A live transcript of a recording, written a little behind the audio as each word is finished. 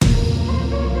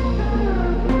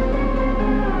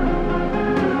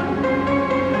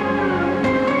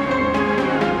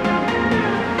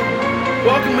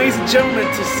and gentlemen,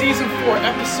 to Season 4,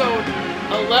 Episode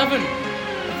 11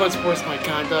 of Unsportsmanlike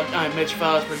Conduct. I'm Mitch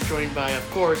Fosberg, joined by, of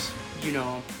course, you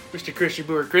know, Mr. Christian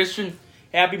Brewer. Christian,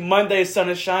 happy Monday, sun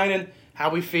is shining.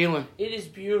 How we feeling? It is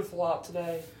beautiful out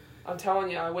today. I'm telling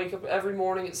you, I wake up every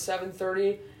morning at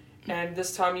 7:30, and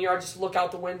this time of year I just look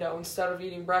out the window. Instead of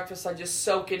eating breakfast, I just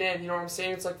soak it in. You know what I'm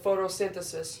saying? It's like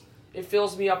photosynthesis. It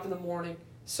fills me up in the morning.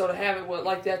 So to have it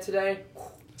like that today...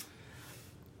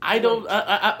 I'm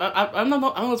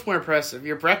not what's more impressive.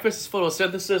 Your breakfast is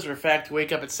photosynthesis, or the fact you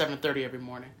wake up at 7:30 every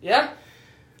morning. Yeah.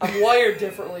 I'm wired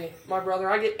differently, my brother.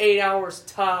 I get 8 hours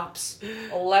tops,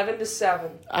 11 to 7.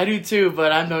 I do too,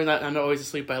 but I'm not always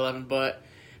asleep by 11. But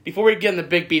before we get in the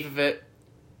big beef of it,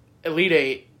 Elite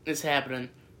Eight is happening.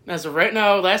 As of right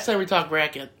now, last time we talked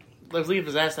bracket, I believe it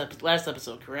was last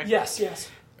episode, correct? Yes.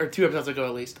 Or 2 episodes ago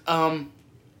at least.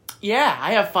 Yeah,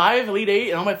 I have 5 Elite Eight,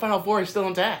 and all my Final Four is still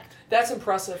intact. That's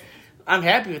impressive. I'm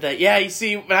happy with that. Yeah, you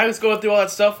see, when I was going through all that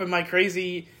stuff in my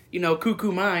crazy,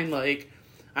 cuckoo mind, like,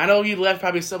 I know you left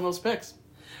probably some of those picks.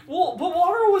 Well, but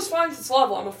water always finds its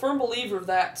level. I'm a firm believer of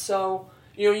that. So,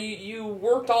 you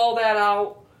worked all that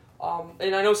out.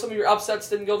 And I know some of your upsets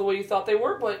didn't go the way you thought they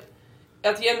were, but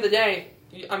at the end of the day,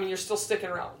 you're still sticking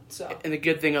around. So. And the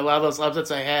good thing, a lot of those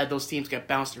upsets I had, those teams got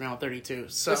bounced around 32.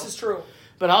 So. This is true.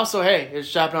 But also, hey, it's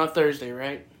shopping on Thursday,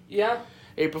 right? Yeah.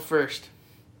 April 1st.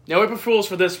 No April Fools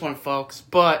for this one, folks,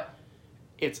 but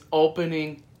it's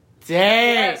opening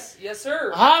day. Yes,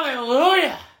 sir.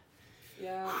 Hallelujah.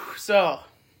 Yeah. So,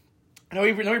 I know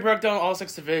we broke down all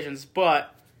 6 divisions,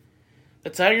 but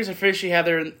the Tigers officially had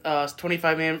their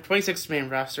 26-man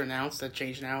roster announced. That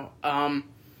changed now.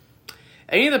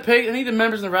 Any of the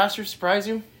members in the roster surprise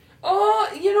you?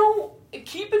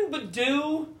 Keeping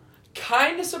Badu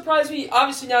kind of surprised me.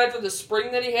 Obviously not after the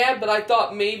spring that he had, but I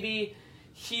thought maybe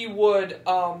he would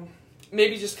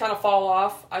maybe just kind of fall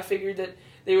off. I figured that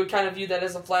they would kind of view that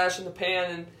as a flash in the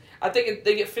pan, and I think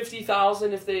they get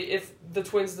 $50,000 if the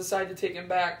Twins decide to take him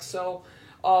back. So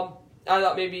I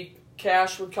thought maybe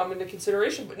cash would come into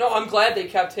consideration, but no, I'm glad they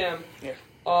kept him. Yeah.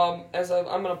 I'm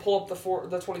going to pull up the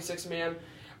 26-man.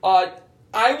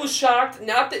 I was shocked,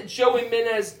 not that Joey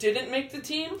Menez didn't make the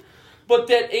team, but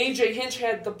that A.J. Hinch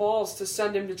had the balls to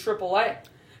send him to AAA.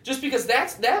 Just because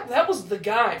that was the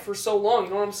guy for so long,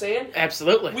 you know what I'm saying?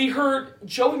 Absolutely. We heard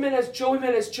Joey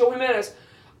Menez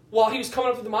while he was coming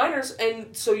up to the minors,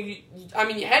 and so you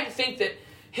had to think that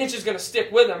Hinch is going to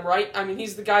stick with him, right? I mean,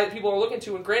 he's the guy that people are looking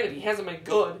to, and granted, he hasn't been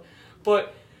good,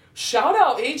 but shout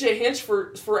out A.J. Hinch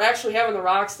for actually having the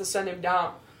Rocks to send him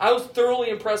down. I was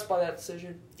thoroughly impressed by that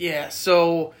decision. Yeah,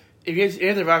 so if you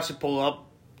have the Rocks to pull up,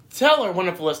 tell our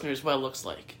wonderful listeners what it looks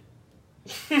like.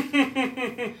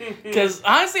 Because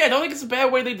honestly, I don't think it's a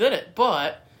bad way they did it.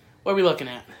 But what are we looking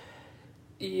at?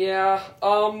 Yeah.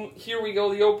 Here we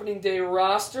go. The opening day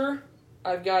roster.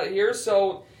 I've got it here.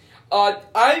 So,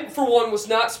 I for one was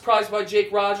not surprised by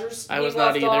Jake Rogers. I was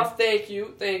not either. Thank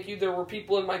you. There were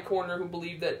people in my corner who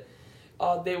believed that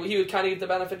he would kind of get the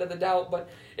benefit of the doubt.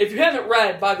 But if you haven't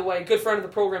read, by the way, good friend of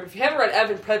the program, if you haven't read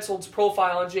Evan Petzold's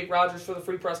profile on Jake Rogers for the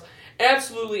Free Press,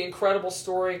 absolutely incredible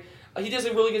story. He does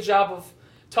a really good job of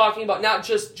talking about not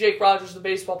just Jake Rogers, the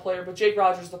baseball player, but Jake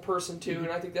Rogers, the person, too, and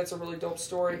I think that's a really dope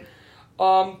story.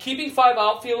 Keeping 5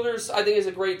 outfielders, I think, is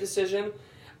a great decision.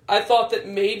 I thought that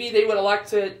maybe they would elect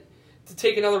to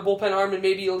take another bullpen arm and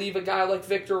maybe leave a guy like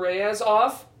Victor Reyes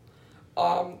off,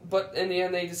 but in the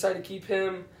end, they decided to keep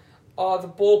him.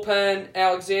 The bullpen,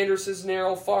 Alexander,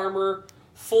 Cisnero, Farmer,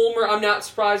 Fulmer, I'm not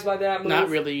surprised by that move. Not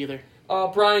really either.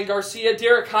 Brian Garcia.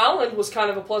 Derek Holland was kind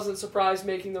of a pleasant surprise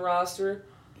making the roster.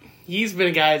 He's been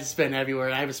a guy that's been everywhere,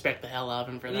 and I respect the hell out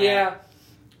of him for that. Yeah.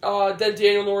 Then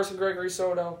Daniel Norris and Gregory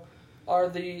Soto are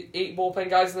the 8 bullpen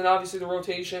guys. And then obviously the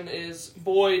rotation is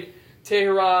Boyd,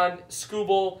 Teheran,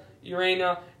 Skubal,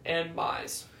 Urena, and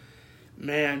Mize.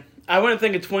 Man, I wouldn't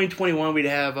think in 2021 we'd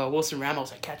have Wilson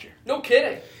Ramos at catcher. No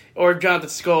kidding. Or Jonathan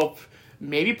Scope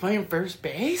maybe playing first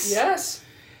base? Yes.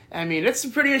 I mean, it's a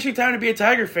pretty interesting time to be a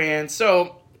Tiger fan.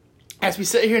 So, as we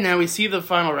sit here now, we see the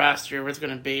final roster, what it's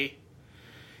going to be.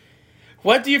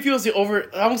 What do you feel is the over?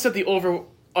 I almost set the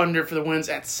over-under for the wins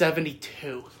at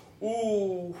 72.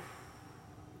 Ooh.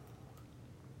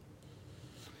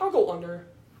 I'll go under.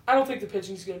 I don't think the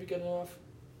pitching is going to be good enough.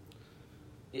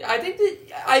 I think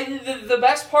that the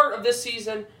best part of this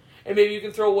season, and maybe you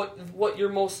can throw what you're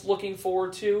most looking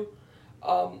forward to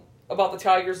about the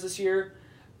Tigers this year.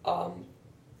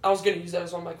 I was going to use that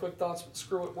as one of my quick thoughts, but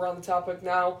screw it. We're on the topic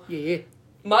now. Yeah.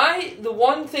 The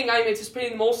one thing I'm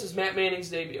anticipating the most is Matt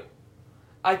Manning's debut.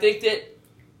 I think that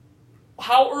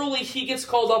how early he gets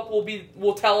called up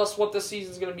will tell us what the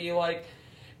season's going to be like.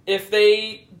 If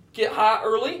they get hot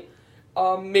early,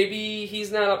 Maybe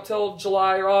he's not up till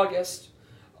July or August.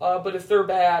 But if they're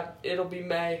bad, it'll be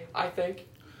May, I think.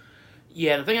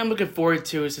 Yeah, the thing I'm looking forward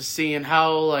to is to seeing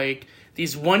how, like,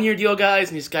 these one-year deal guys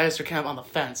and these guys are kind of on the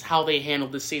fence, how they handle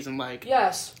this season.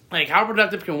 Yes. Like, how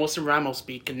productive can Wilson Ramos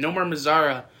be? Can Nomar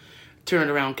Mazara turn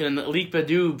it around? Can Alik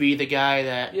Badu be the guy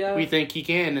that we think he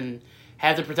can and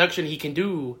have the production he can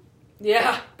do?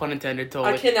 Yeah. Pun intended,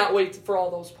 totally. I cannot wait for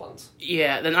all those puns.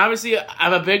 Yeah, then obviously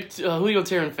I'm a big Julio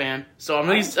Teheran fan, so I'm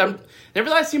never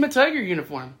thought I'd see him in a Tiger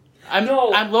uniform.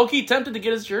 I'm low-key tempted to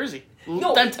get his jersey.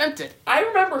 No, I'm tempted. I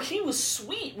remember he was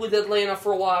sweet with Atlanta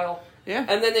for a while. Yeah.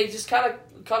 And then they just kind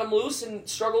of cut him loose and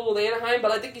struggled with Anaheim,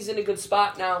 but I think he's in a good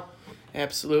spot now.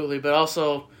 Absolutely, but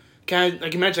also, kind of,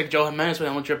 like you mentioned, like Joe Jimenez went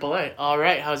on with AAA. All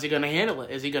right, how's he going to handle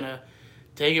it? Is he going to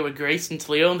take it with grace and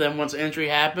Toledo, and then once the injury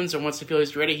happens, or once he feels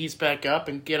he's ready, he's back up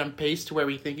and get on pace to where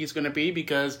we think he's going to be?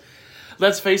 Because,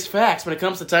 let's face facts, when it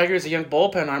comes to Tigers, a young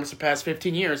bullpen arm for the past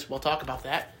 15 years, we'll talk about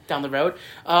that down the road,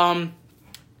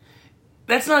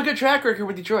 that's not a good track record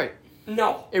with Detroit.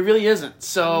 No. It really isn't.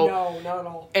 So no, not at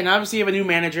all. And obviously you have a new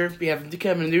manager. We have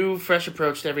a new, fresh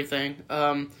approach to everything.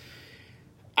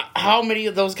 How many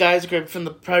of those guys from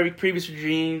the previous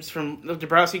regimes, from the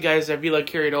Dabrowski guys that Vila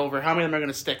carried over, how many of them are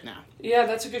going to stick now? Yeah,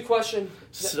 that's a good question.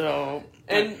 So,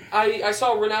 and I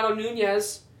saw Renato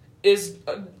Nunez is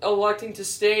electing to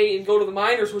stay and go to the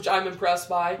minors, which I'm impressed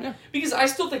by, because I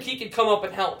still think he could come up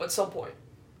and help at some point.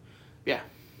 Yeah.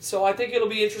 So I think it'll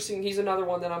be interesting. He's another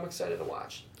one that I'm excited to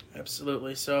watch.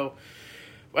 Absolutely. So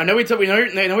I know we broke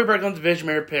down division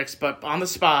mirror picks, but on the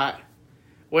spot,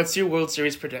 what's your World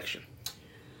Series prediction?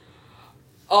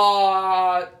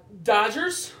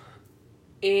 Dodgers,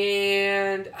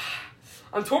 and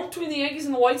I'm torn between the Yankees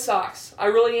and the White Sox. I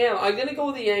really am. I'm gonna go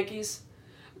with the Yankees,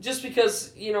 just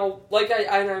because like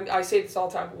I say this all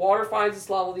the time. Water finds its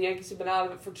level. The Yankees have been out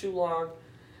of it for too long,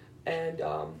 and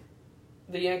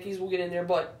the Yankees will get in there.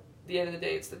 But at the end of the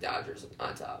day, it's the Dodgers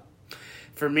on top.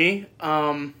 For me,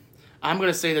 I'm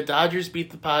gonna say the Dodgers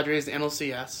beat the Padres, the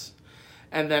NLCS,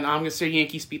 and then I'm gonna say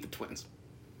Yankees beat the Twins.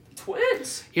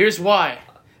 Twins. Here's why.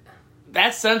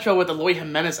 That's Central with Eloy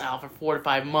Jimenez out for 4 to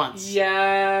 5 months.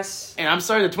 Yes. And I'm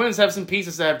sorry, the Twins have some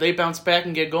pieces that if they bounce back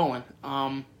and get going,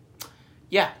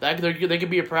 they could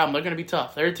be a problem. They're going to be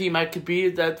tough. Their team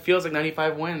that feels like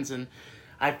 95 wins, and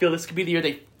I feel this could be the year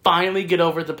they finally get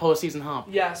over the postseason hump.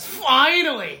 Yes.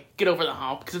 Finally get over the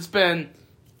hump, because it's been,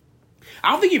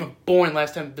 I don't think even born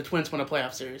last time the Twins won a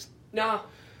playoff series. No.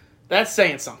 That's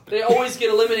saying something. They always get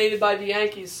eliminated by the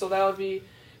Yankees, so that would be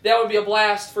a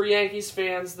blast for Yankees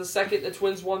fans. The second the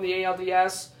Twins won the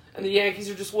ALDS, and the Yankees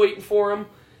are just waiting for them.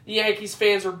 The Yankees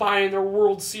fans are buying their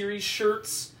World Series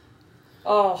shirts.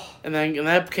 Oh. And then in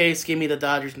that case, give me the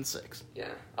Dodgers in 6. Yeah,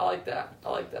 I like that.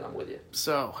 I'm with you.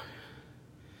 So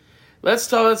let's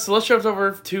shift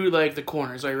over to the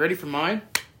corners. Are you ready for mine?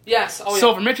 Yes. Oh yeah.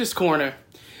 So for Mitch's corner,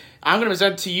 I'm going to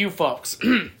present to you folks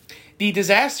the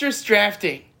disastrous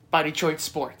drafting by Detroit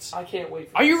sports. I can't wait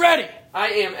for Are you ready? I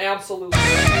am, absolutely.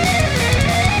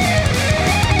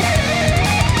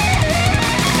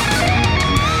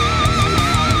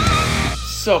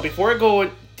 So, before I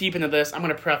go deep into this, I'm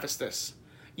going to preface this.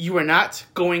 You are not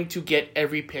going to get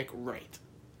every pick right.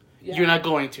 Yeah. You're not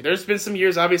going to. There's been some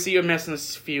years, obviously, you're missing a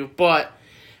few, but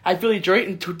I feel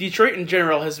Detroit in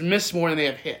general has missed more than they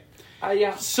have hit.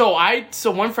 Yeah. So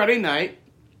one Friday night,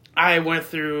 I went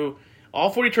through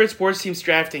all 4 Detroit sports teams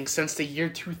drafting since the year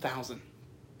 2000.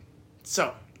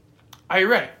 So, are you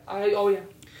ready? Oh, yeah.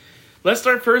 Let's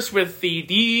start first with the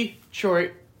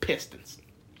Detroit Pistons.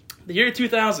 The year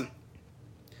 2000.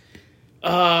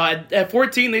 At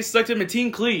 14, they selected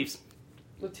Mateen Cleaves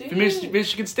from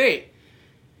Michigan State.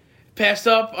 Passed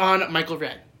up on Michael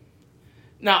Redd.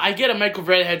 Now, I get it, Michael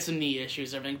Redd had some knee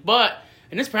issues and everything, but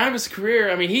in his prime of his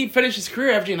career, I mean, he finished his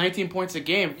career averaging 19 points a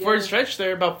game. For his stretch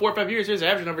there, about 4 or 5 years, he was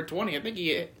averaging over 20. I think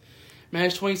he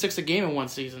managed 26 a game in one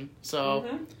season.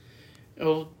 So,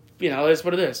 it's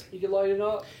what it is. You can light it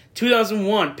up.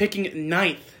 2001, picking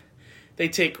 9th. They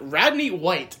take Rodney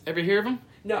White. Ever hear of him?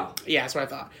 No. Yeah, that's what I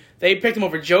thought. They picked him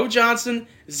over Joe Johnson,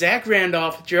 Zach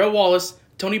Randolph, Gerald Wallace,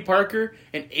 Tony Parker,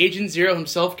 and Agent Zero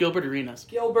himself, Gilbert Arenas.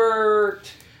 Gilbert.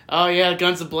 Oh, yeah,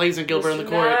 guns a-blazing, Gilbert on the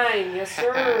court. 9, yes,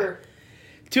 sir.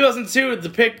 2002, the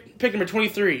pick number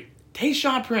 23,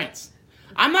 Tayshaun Prince.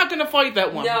 I'm not going to fight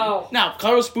that one. No. Now,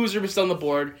 Carlos Boozer was still on the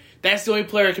board. That's the only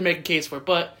player I can make a case for.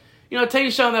 But,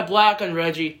 Tayshaun, that block on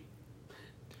Reggie.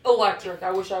 Electric.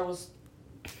 I wish I was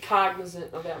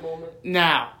cognizant of that moment.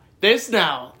 This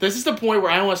is the point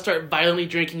where I want to start violently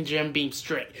drinking Jim Beam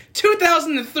straight.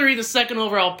 2003, the second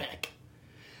overall pick.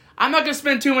 I'm not going to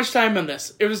spend too much time on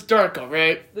this. It was Darko,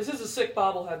 right? This is a sick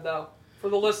bobblehead, though. For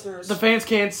the listeners. The fans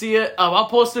can't see it. I'll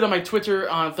post it on my Twitter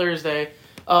on Thursday.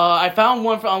 I found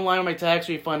one online on my tax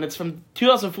refund. It's from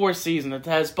 2004 season. It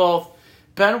has both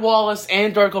Ben Wallace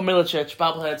and Darko Milicic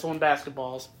bobbleheads on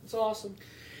basketballs. It's awesome.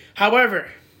 However,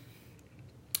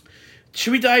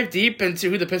 should we dive deep into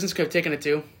who the Pistons could have taken it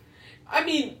to? I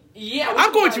mean, yeah.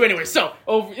 I'm going to anyway. So,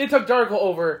 it took Darko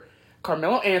over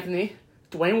Carmelo Anthony,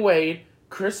 Dwayne Wade,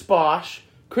 Chris Bosh.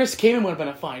 Chris Kaman would have been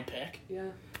a fine pick. Yeah.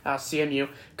 CMU.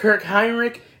 Kirk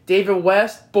Heinrich, David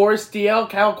West, Boris Diaw,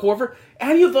 Kyle Korver.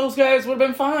 Any of those guys would have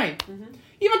been fine. Mm-hmm.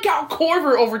 Even Kyle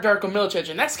Korver over Darko Milicic,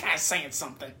 and that's kind of saying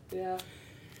something. Yeah.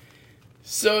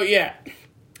 So, yeah.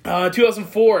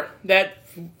 2004, that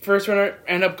first runner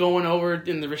ended up going over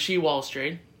in the Rasheed Wallace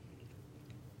trade.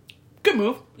 Good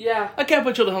move. Yeah. I can't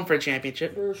put you home for a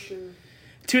championship. For sure.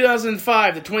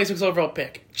 2005, the 26th overall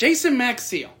pick. Jason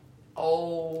Maxiell.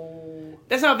 Oh.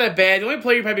 That's not that bad. The only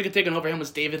player you probably could take over him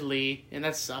was David Lee, and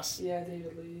that's sus. Yeah,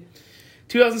 David Lee.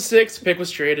 2006, pick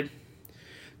was traded.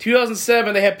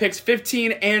 2007, they had picks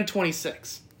 15 and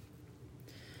 26.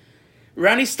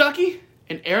 Ronnie Stuckey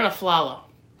and Aaron Aflalo.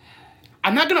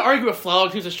 I'm not going to argue with Aflalo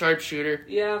because he's a sharpshooter.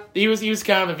 Yeah. He was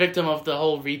kind of a victim of the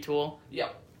whole retool.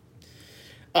 Yep.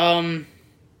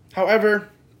 However,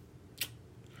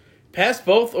 passed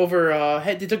both over.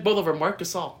 They took both over Marc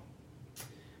Gasol.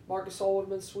 Marc Gasol would have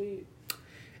been sweet.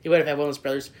 He would have had one of his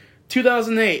brothers.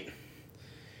 2008.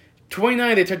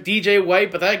 29, they took DJ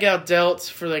White, but that got dealt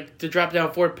for to drop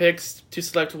down 4 picks to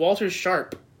select Walter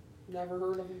Sharp. Never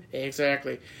heard of him.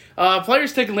 Exactly.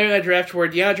 Players taken later in that draft were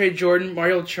DeAndre Jordan,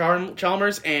 Mario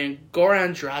Chalmers, and Goran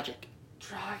Dragic.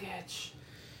 Dragic.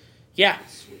 Yeah.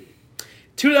 Sweet.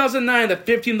 2009, the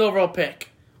 15th overall pick.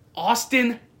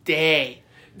 Austin Daye.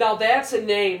 Now that's a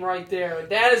name right there.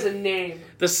 That is a name.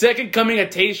 The second coming of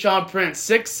Tayshaun Prince.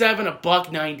 6'7",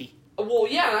 $190. Well,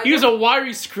 yeah. He was a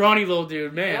wiry, scrawny little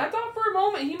dude, man. I thought for a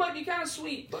moment he might be kind of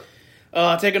sweet, but...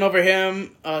 Taking over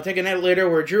him, taking that later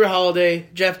were Drew Holiday,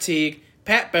 Jeff Teague,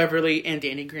 Pat Beverly, and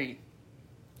Danny Green.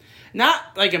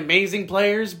 Not, amazing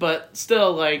players, but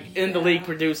still, in the league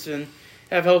producing.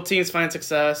 Have helped teams find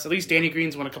success. At least Danny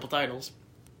Green's won a couple titles.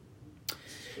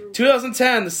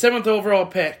 2010, the 7th overall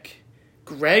pick.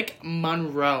 Greg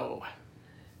Monroe.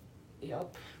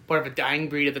 Yep. Part of a dying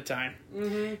breed at the time.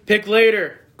 Mm-hmm. Pick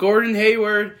later, Gordon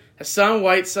Hayward, Hassan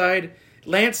Whiteside,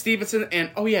 Lance Stevenson,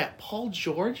 and, Paul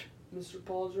George. Mr.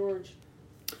 Paul George.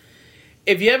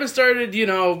 If you haven't started,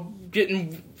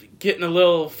 getting a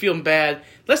little feeling bad,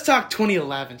 let's talk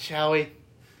 2011, shall we?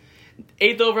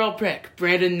 8th overall pick,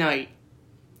 Brandon Knight.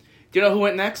 Do you know who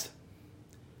went next?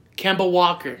 Kemba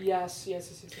Walker. Yes. Do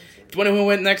you know who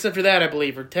went next after that, I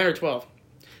believe, or 10 or 12?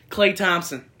 Klay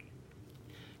Thompson.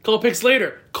 A couple picks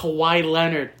later, Kawhi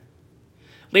Leonard.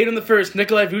 Late in the first,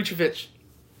 Nikolai Vucevic.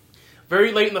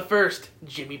 Very late in the first,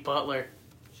 Jimmy Butler.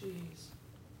 Jeez.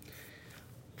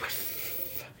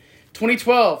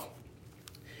 2012,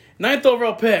 9th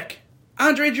overall pick,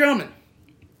 Andre Drummond.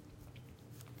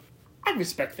 I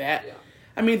respect that. Yeah.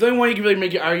 I mean, the only one you can really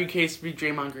make your argue case would be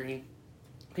Draymond Green.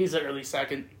 He's an early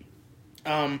second.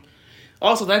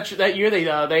 Also, that year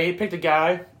they picked a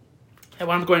guy that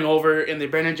wound up going over in the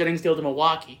Brandon Jennings deal to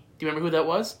Milwaukee. Do you remember who that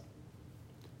was?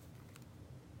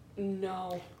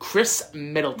 No. Chris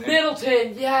Middleton.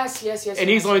 Yes. And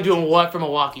he's only doing what for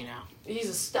Milwaukee now? He's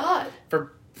a stud.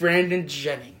 For Brandon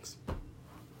Jennings.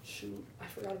 Shoot, I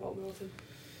forgot about Middleton.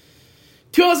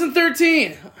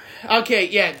 2013. Okay,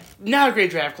 yeah, not a great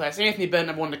draft class. Anthony Bennett,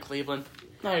 number 1 to Cleveland.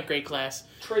 Not a great class.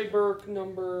 Trey Burke,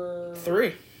 number...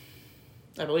 3.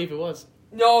 I believe it was.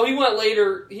 No, he went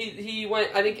later. He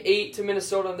went, I think, 8 to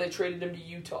Minnesota, and they traded him to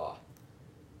Utah.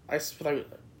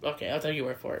 Okay, I'll tell you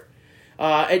where for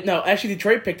it. No, actually,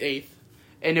 Detroit picked 8th,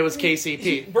 and it was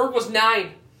KCP. Burke was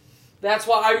 9. That's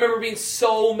why I remember being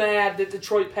so mad that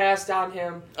Detroit passed on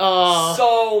him.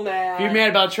 So mad. You're mad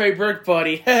about Trey Burke,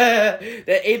 buddy. That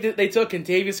 8th that they took,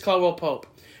 Contavious Caldwell-Pope.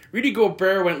 Rudy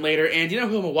Gobert went later, and do you know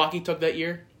who Milwaukee took that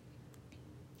year?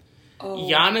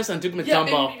 Giannis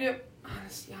Antetokounmpo. Yeah,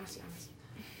 Giannis.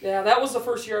 Yeah, that was the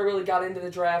first year I really got into the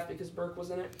draft because Burke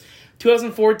was in it.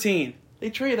 2014,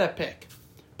 they traded that pick.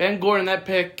 Ben Gordon, that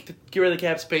pick, to get rid of the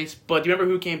cap space. But do you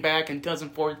remember who came back in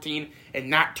 2014 and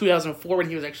not 2004 when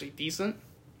he was actually decent?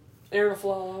 Aaron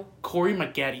Aflalo. Corey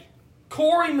Maggette.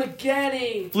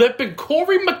 Flipping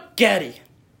Corey Maggette.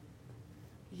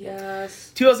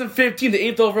 Yes. 2015, the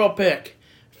 8th overall pick.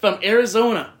 From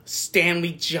Arizona,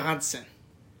 Stanley Johnson.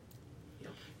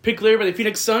 Yep. Pick later by the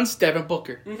Phoenix Suns, Devin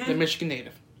Booker, the Michigan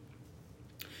native.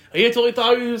 He totally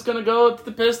thought he was going to go to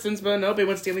the Pistons, but nope, he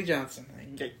went Stanley Johnson.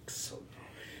 Yikes.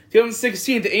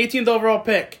 2016, the 18th overall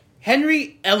pick,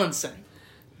 Henry Ellenson.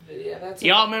 Yeah, that's...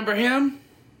 Y'all remember him?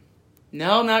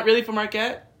 No, not really for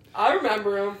Marquette. I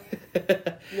remember him.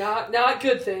 Not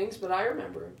good things, but I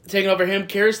remember him. Taking over him,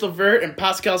 Karis LeVert and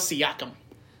Pascal Siakam.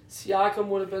 Siakam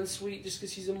would have been sweet just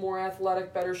because he's a more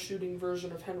athletic, better shooting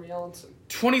version of Henry Ellenson.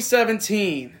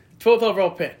 2017, 12th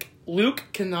overall pick, Luke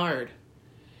Kennard.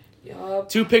 Yup.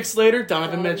 2 picks later,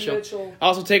 Donovan Mitchell.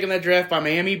 Also taking that draft by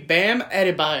Miami, Bam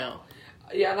Adebayo.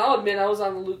 Yeah, and I'll admit I was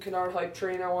on the Luke Kennard hype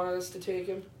train. I wanted us to take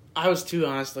him. I was too,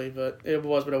 honestly, but it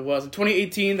was what it was. In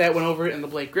 2018, that went over in the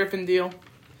Blake Griffin deal.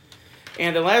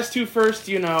 And the last two first,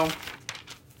 I'm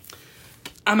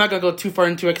not going to go too far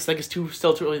into it because it's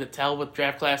still too early to tell with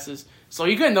draft classes. So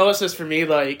you can notice this for me,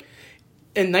 like,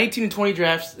 in 19 and 20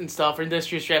 drafts and stuff, or in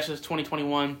this year's drafts,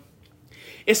 2021,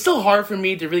 it's still hard for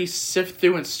me to really sift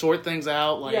through and sort things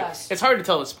out. Like, yes. It's hard to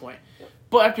tell at this point.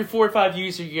 But after 4 or 5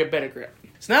 years, you get better grip.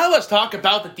 So now let's talk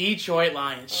about the Detroit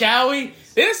Lions, shall we?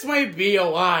 This might be a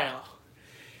while.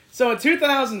 So in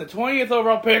 2000, the 20th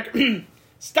overall pick,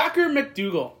 Stocker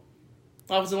McDougal,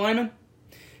 offensive lineman.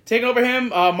 Taking over him,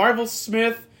 Marvel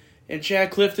Smith and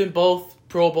Chad Clifton, both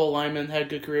Pro Bowl linemen, had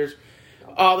good careers.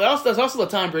 There's also the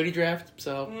Tom Brady draft,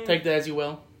 so take that as you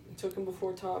will. Took him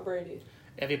before Tom Brady.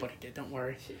 Everybody did, don't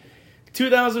worry.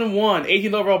 2001,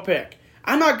 18th overall pick.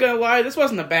 I'm not going to lie, this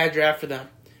wasn't a bad draft for them.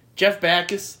 Jeff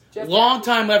Backus,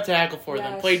 long-time left tackle for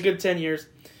them. Played good 10 years.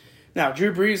 Now,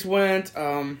 Drew Brees went,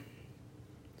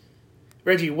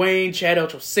 Reggie Wayne, Chad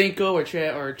Ochocinco,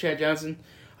 or Chad Johnson.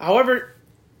 However,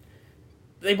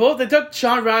 they took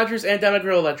Shawn Rodgers and Dominic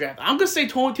Rowe that draft. I'm going to say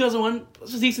 2001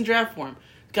 was a decent draft for him.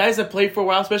 Guys that played for a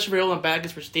while, especially for Roland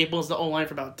Backus, were staples in the O-line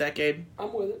for about a decade.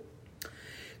 I'm with it.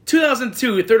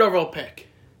 2002, 3rd overall pick,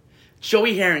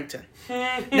 Joey Harrington.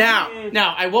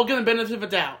 Now, I will give them the benefit of a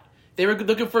doubt. They were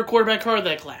looking for a quarterback card of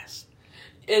that class.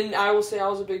 And I will say I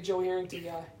was a big Joey Harrington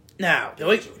guy. Now, the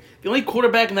only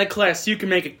quarterback in that class you can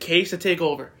make a case to take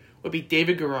over would be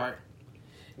David Garrard.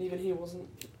 And even he wasn't.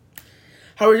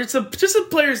 However, just the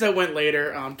players that went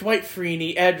later, Dwight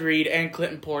Freeney, Ed Reed, and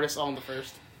Clinton Portis all in the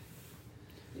first.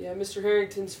 Yeah, Mr.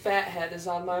 Harrington's fat head is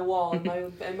on my wall in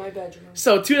my bedroom.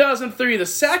 So, 2003, the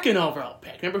 2nd overall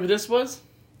pick. Remember who this was?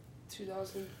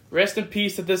 2000. Rest in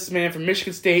peace to this man from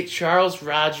Michigan State, Charles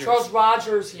Rogers. Charles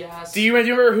Rogers, yes. Do you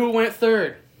remember who went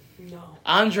 3rd? No.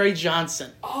 Andre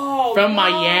Johnson. Oh, from no.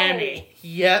 Miami.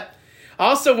 Yep.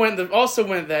 Also went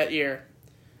that year.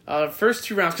 First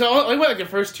 2 rounds. Cause I went like the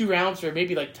first 2 rounds for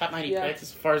maybe like top 90 picks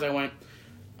as far as I went.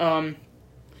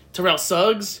 Terrell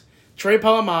Suggs, Trey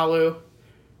Polamalu,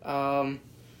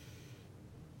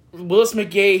 Willis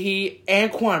McGahee,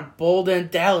 Anquan Bolden,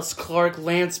 Dallas Clark,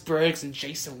 Lance Briggs, and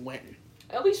Jason Witten.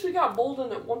 At least we got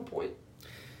Bolden at one point.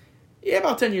 Yeah,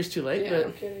 about 10 years too late. Yeah, but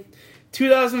I'm kidding.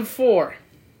 2004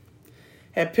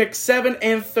 had picked 7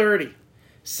 and 30.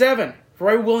 7,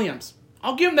 Roy Williams.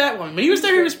 I'll give him that one. When he was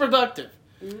there, he was productive.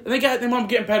 Mm-hmm. And they wound up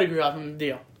getting pedigree off him in the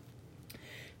deal.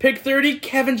 Pick 30,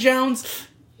 Kevin Jones.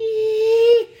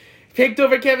 Picked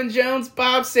over Kevin Jones,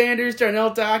 Bob Sanders, Darnell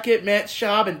Dockett, Matt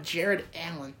Schaub, and Jared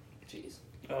Allen. Jeez.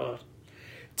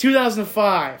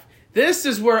 2005. This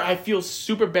is where I feel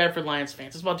super bad for Lions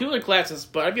fans. It's about 2 other classes,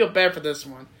 but I feel bad for this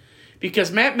one.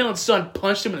 Because Matt Millen's son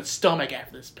punched him in the stomach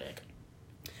after this pick.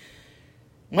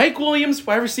 Mike Williams,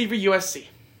 wide receiver, USC.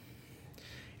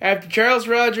 After Charles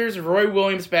Rogers and Roy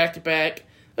Williams back-to-back,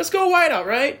 let's go wide out,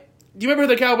 right? Do you remember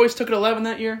who the Cowboys took at 11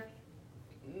 that year?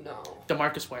 No.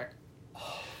 DeMarcus Ware.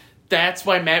 That's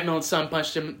why Matt Millen's son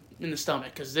punched him in the stomach,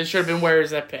 because this should have been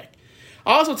Ware's that pick.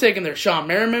 Also taking there, Sean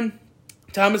Merriman,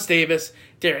 Thomas Davis,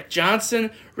 Derek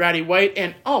Johnson, Roddy White,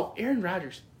 and, Aaron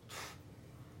Rodgers.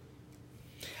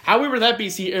 However, that be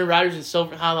see Aaron Rodgers in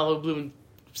silver, Honolulu blue and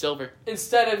silver.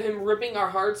 Instead of him ripping our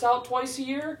hearts out twice a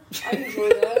year, I enjoy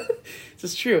that.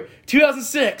 This is true.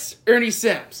 2006, Ernie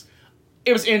Sims.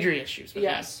 It was injury issues.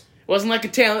 Yes. It wasn't like a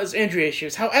talent, it was injury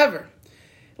issues. However,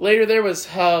 later there was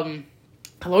Haloi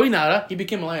Nada. He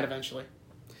became a Lion eventually.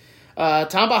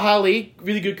 Tamba Hali,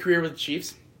 really good career with the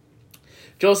Chiefs.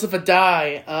 Joseph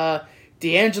Adai,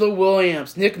 D'Angelo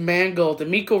Williams, Nick Mangold,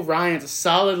 D'Amico Ryans, a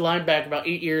solid linebacker, about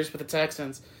 8 years with the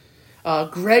Texans.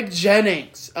 Greg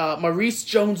Jennings, Maurice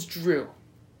Jones-Drew.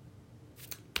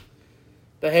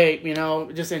 But hey,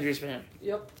 just injuries for him.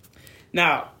 Yep.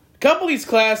 Now, a couple of these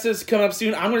classes coming up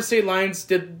soon. I'm going to say Lions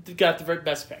got the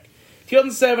best pick.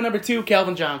 2007, number 2,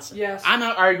 Calvin Johnson. Yes. I'm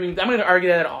not arguing. I'm going to argue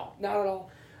that at all. Not at all.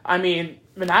 I mean,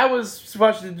 when I was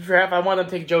watching the draft, I wanted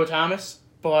them to take Joe Thomas,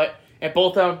 and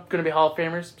both of them are going to be Hall of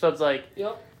Famers. So it's like,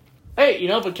 yep. Hey,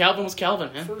 but Calvin was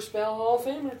Calvin, man. First ballot Hall of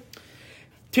Famer.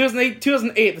 2008,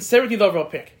 the 17th overall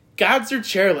pick, Godzard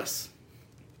Chairless.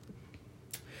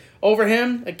 Over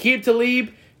him, Aqib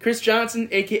Talib, Chris Johnson,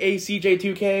 a.k.a.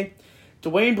 CJ2K,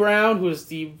 Dwayne Brown, who is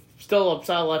the still a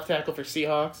solid left tackle for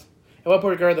Seahawks. At one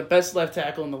point, guard the best left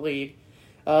tackle in the league.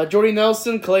 Jordy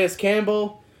Nelson, Calais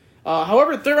Campbell.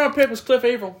 However, third-round pick was Cliff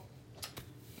Averill.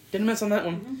 Didn't miss on that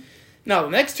one. Mm-hmm. Now, the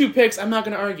next two picks, I'm not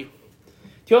going to argue.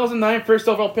 2009, first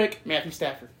overall pick, Matthew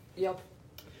Stafford. Yep.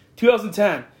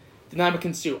 2010,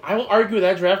 Ndamukong Suh. I will argue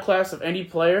that draft class of any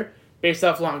player based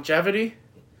off longevity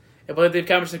and what they've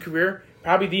accomplished in their career,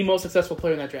 probably the most successful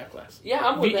player in that draft class. Yeah,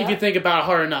 I'm with that. If you think about it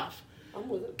hard enough. I'm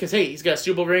with it. Because, hey, he's got a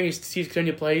Super Bowl ring. He's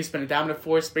continued to play. He's been a dominant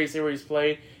force basically where he's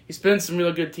played. He's been in some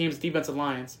really good teams, defensive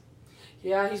lines.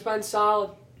 Yeah, he's been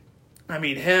solid. I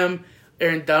mean, him,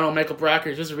 Aaron Donald, Michael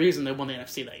Brockers, there's a reason they won the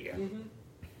NFC that year. Mm-hmm.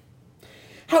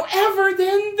 However,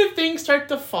 then the things start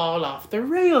to fall off the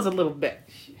rails a little bit.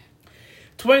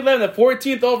 2011, the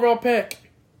 14th overall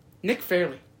pick, Nick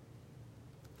Fairley.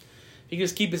 He can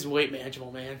just keep his weight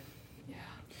manageable, man. Yeah.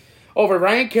 Over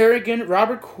Ryan Kerrigan,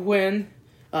 Robert Quinn,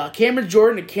 Cameron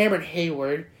Jordan, and Cameron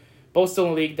Hayward, both still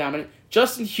in the league dominant.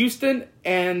 Justin Houston,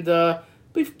 and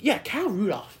Kyle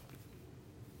Rudolph.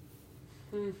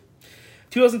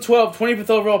 2012, 25th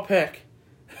overall pick,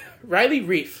 Riley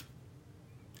Reif.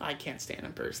 I can't stand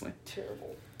him personally.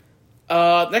 Terrible.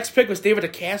 Next pick was David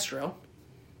DeCastro.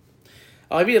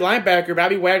 He'd be a linebacker.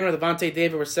 Bobby Wagner and Devontae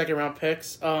David were second-round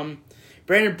picks.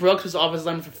 Brandon Brooks was offensive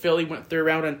lineman for Philly, went third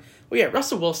round. And,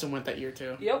 Russell Wilson went that year,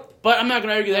 too. Yep. But I'm not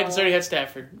going to argue that because I already had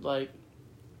Stafford.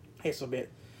 Hey, so be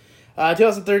it.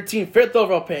 2013, fifth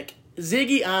overall pick,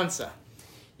 Ziggy Ansah.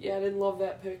 Yeah, I didn't love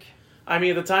that pick. I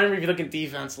mean, at the time, if you look at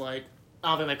defense, I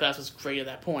don't think that class was great at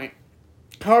that point.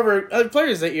 However, other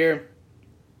players that year,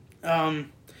 there'll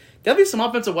be some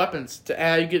offensive weapons to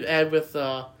add. You could add with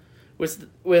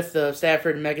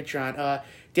Stafford and Megatron.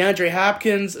 DeAndre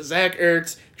Hopkins, Zach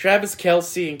Ertz, Travis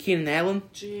Kelce, and Keenan Allen.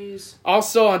 Jeez.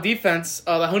 Also on defense,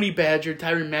 the Honey Badger,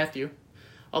 Tyrann Mathieu.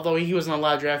 Although he wasn't on a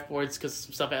lot of draft boards because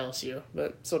some stuff at LSU.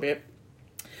 But so be it.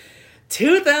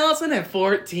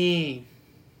 2014.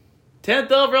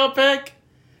 10th overall pick.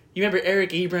 You remember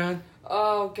Eric Ebron?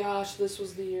 Oh, gosh, this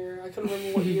was the year. I couldn't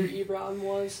remember what year Ebron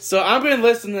was. So I'm going to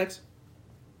list the next...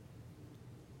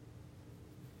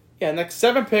 next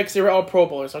 7 picks, they were all Pro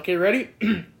Bowlers. Okay, ready?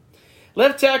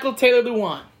 Left tackle, Taylor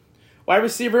Lewan. Wide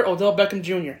receiver, Odell Beckham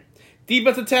Jr.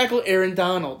 Defensive tackle, Aaron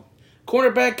Donald.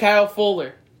 Cornerback, Kyle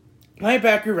Fuller.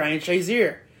 Linebacker, Ryan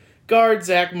Shazier. Guard,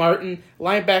 Zach Martin.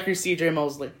 Linebacker, C.J.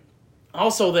 Mosley.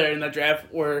 Also there in that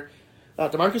draft were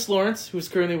DeMarcus Lawrence, who's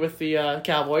currently with the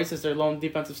Cowboys as their lone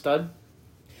defensive stud.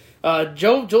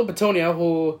 Joe Bitonio,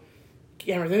 who...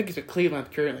 I think he's with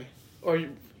Cleveland currently.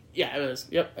 Yeah, it is.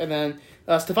 Yep. And then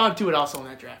Stephon Tuitt also in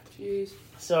that draft. Jeez.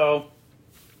 So,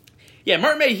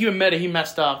 Martin Mayhew admitted he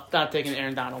messed up not taking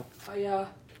Aaron Donald.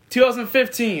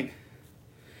 2015.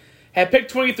 Had pick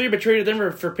 23, but traded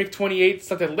Denver for pick 28.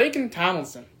 Selected Laken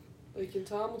Tomlinson.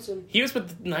 He was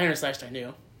with the Niners last I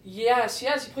knew. Yes. He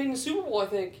played in the Super Bowl, I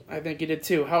think. I think he did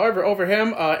too. However, over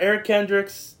him, Eric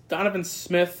Kendricks, Donovan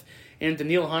Smith, and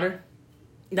Danielle Hunter.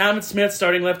 Donovan Smith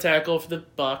starting left tackle for the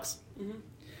Bucs. Mm-hmm.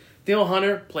 Danielle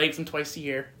Hunter plagues him twice a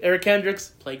year. Eric Kendricks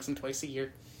plagues him twice a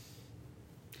year.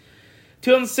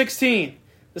 2016,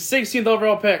 the 16th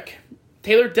overall pick,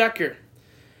 Taylor Decker.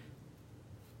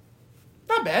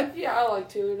 Not bad. Yeah, I like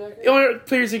Taylor Decker. The only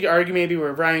players you could argue maybe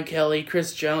were Ryan Kelly,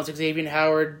 Chris Jones, Xavier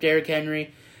Howard, Derrick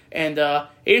Henry, and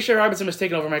Aisha Robinson was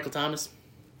taken over Michael Thomas.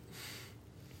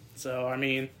 So, I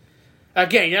mean,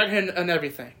 again, you're not hitting on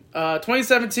everything.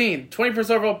 2017, 21st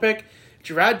overall pick,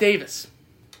 Gerard Davis.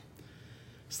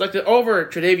 Selected over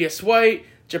Tre'Davious White,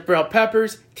 Jabril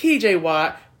Peppers, T.J.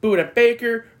 Watt, Budda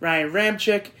Baker, Ryan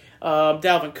Ramczyk,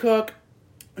 Dalvin Cook,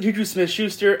 Juju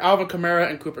Smith-Schuster, Alvin Kamara,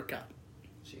 and Cooper Kupp.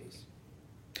 Jeez.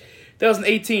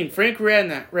 2018, Frank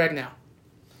Ragnow.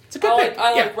 It's a good pick.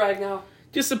 I like Ragnow.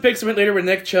 Just some picks a bit later with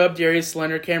Nick Chubb, Darius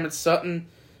Leonard, Cameron Sutton,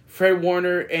 Fred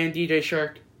Warner, and DJ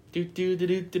Shark. Yeah,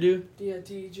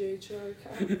 DJ Shark.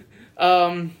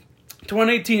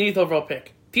 2018 8th overall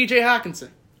pick, T.J.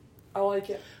 Hawkinson. I like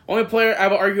it. Only player I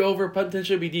will argue over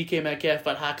potentially be DK Metcalf,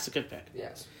 but Hawk's a good pick.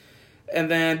 Yes. And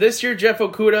then this year, Jeff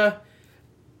Okudah,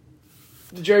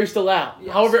 the jury's still out.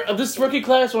 Yes. However, of this rookie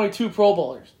class, only 2 Pro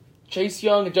Bowlers, Chase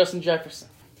Young and Justin Jefferson.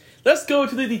 Let's go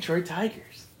to the Detroit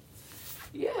Tigers.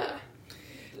 Yeah.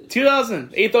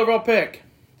 2000, 8th overall pick,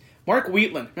 Mark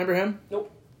Wheatland. Remember him? Nope.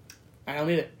 I don't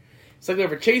either. Selected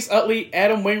over Chase Utley,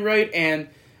 Adam Wainwright, and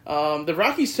the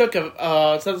Rockies selected in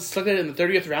the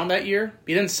 30th round that year.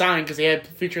 He didn't sign because he had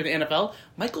featured in the NFL.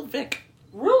 Michael Vick.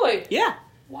 Really? Yeah.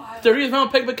 Wow. 30th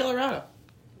round pick by Colorado.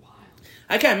 Wow.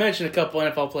 I can't mention a couple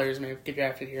NFL players may get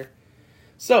drafted here.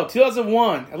 So,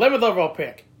 2001, 11th overall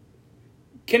pick,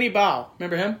 Kenny Bow.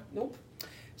 Remember him? Nope.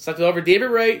 Selected over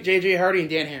David Wright, J.J. Hardy, and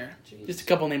Dan Hare. Jeez. Just a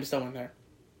couple names still in there.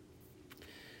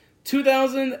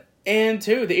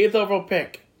 2002, the 8th overall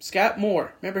pick, Scott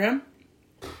Moore. Remember him?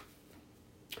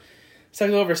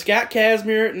 Second over, Scott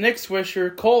Kazmir, Nick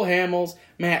Swisher, Cole Hamels,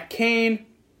 Matt Cain,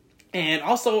 and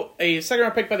also a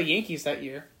second-round pick by the Yankees that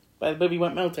year, by the movie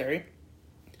Went Military,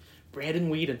 Brandon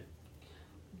Whedon.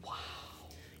 Wow.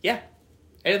 Yeah.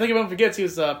 I think everyone forgets he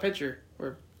was a pitcher.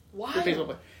 Or Wow. baseball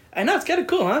player. I know, it's kind of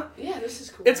cool, huh? Yeah, this is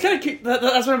cool. It's kind of cute.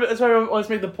 That's why I always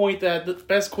make the point that the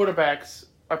best quarterbacks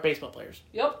are baseball players.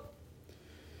 Yep.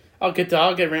 I'll get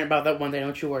rant about that one day,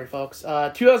 don't you worry, folks.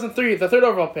 2003, the 3rd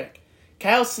overall pick,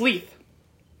 Kyle Sleeth.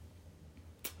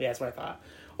 Yeah, that's what I thought.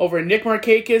 Over Nick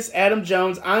Markakis, Adam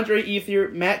Jones, Andre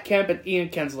Ethier, Matt Kemp, and Ian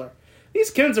Kinsler.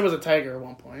 These Kinsler was a Tiger at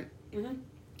one point. Mm-hmm.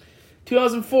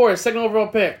 2004, 2nd overall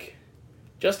pick,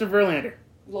 Justin Verlander.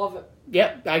 Love it.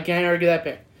 Yep, I can't argue that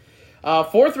pick.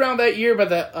 4th round that year by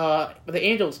the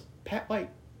Angels, Pat White,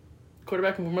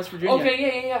 quarterback from West Virginia.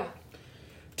 Okay, yeah.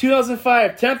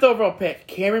 2005, 10th overall pick,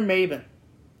 Cameron Maybin.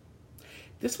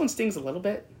 This one stings a little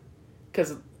bit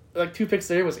because like 2 picks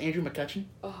there was Andrew McCutchen.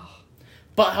 Oh.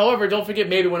 But however, don't forget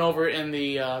Maybin went over in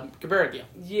the Cabrera deal.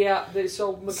 Yeah,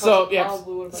 McCutchen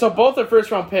probably would have been. So both their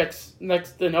first round picks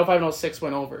next in 05 and 06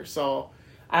 went over. So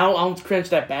I don't cringe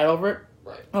that bad over it.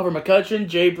 Right. Over McCutchen,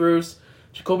 Jay Bruce,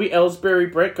 Jacoby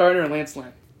Ellsbury, Brett Gardner, and Lance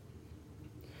Lynn.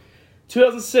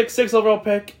 2006, 6th overall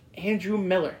pick, Andrew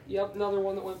Miller. Yep, another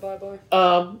one that went bye-bye.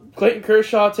 Clayton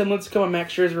Kershaw, Tim Lincecum, and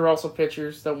Max Scherzer were also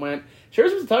pitchers that went.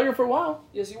 Scherzer was a Tiger for a while.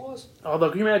 Yes, he was. Although,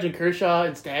 can you imagine Kershaw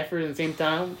and Stafford at the same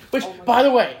time? Which, Oh my by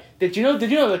the way, did you know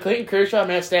that Clayton Kershaw and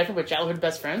Matt Stafford were childhood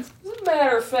best friends? As a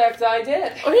matter of fact, I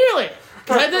did. Oh, really?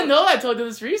 Because I didn't know that until I did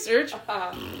this research.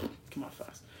 Come on,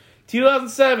 fast.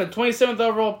 2007, 27th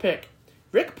overall pick,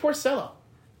 Rick Porcello.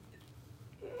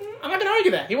 I'm not going to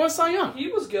argue that. He won Cy Young. He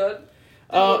was good.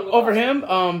 Over him,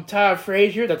 Todd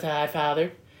Frazier, the Todd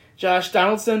father, Josh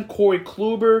Donaldson, Corey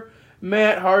Kluber,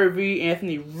 Matt Harvey,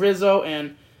 Anthony Rizzo,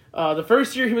 and the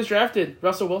first year he was drafted,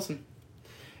 Russell Wilson.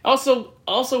 Also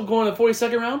going to the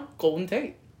 42nd round, Golden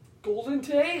Tate. Golden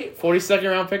Tate. 42nd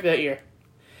round pick that year.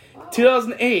 Wow.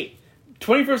 2008,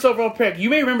 21st overall pick. You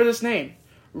may remember this name.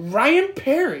 Ryan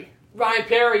Perry. Ryan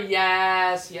Perry,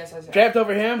 yes. Draft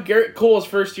over him. Garrett Cole's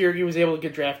first year he was able to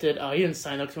get drafted. He didn't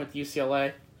sign up because he went to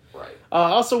UCLA. Right.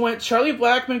 Also went Charlie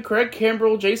Blackmon, Craig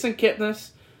Kimbrell, Jason Kipnis,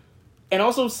 and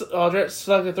also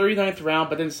selected the 39th round,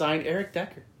 but then signed Eric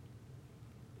Decker.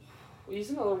 He's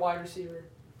another wide receiver.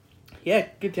 Yeah,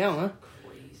 good talent, huh?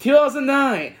 Crazy.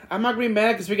 2009. I'm not going to be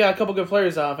mad because we got a couple good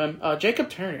players off him. Jacob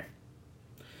Turner.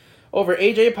 Over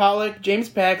A.J. Pollock, James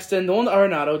Paxton, Nolan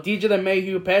Arenado, DJ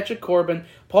LeMahieu, Patrick Corbin,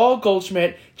 Paul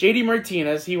Goldschmidt, J.D.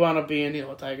 Martinez. He wound up being,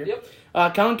 a Tiger. Yep.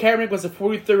 Colin Kaepernick was the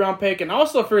 43rd round pick, and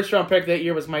also a first round pick that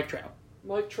year was Mike Trout.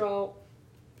 Mike Trout.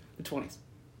 The 20s.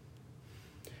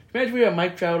 Imagine we had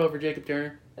Mike Trout over Jacob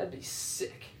Turner. That'd be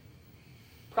sick.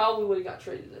 Probably would have got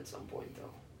traded at some point,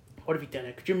 though. What if he done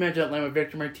it? Could you imagine that line with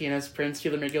Victor Martinez, Prince,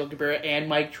 Taylor Miguel Cabrera, and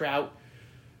Mike Trout?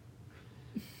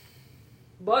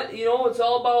 But, it's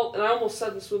all about, and I almost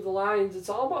said this with the Lions, it's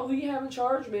all about who you have in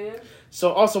charge, man.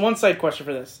 So, also, one side question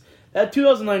for this. That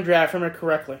 2009 draft, if I remember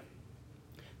correctly,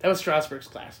 that was Strasburg's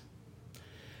class.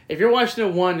 If you're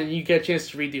Washington 1 and you get a chance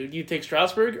to redo, do you take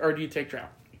Strasburg or do you take Trout?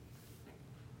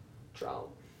 Trout.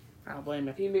 I don't blame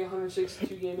you. He made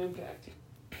 162-game impact.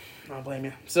 I don't blame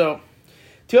you. So,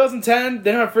 2010, they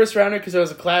didn't have a first rounder because it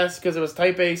was a class, because it was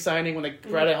Type A signing when they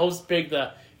brought a host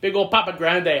the big old Papa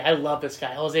Grande. I love this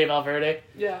guy, Jose Valverde.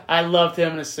 Yeah. I loved him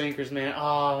and his sinkers, man.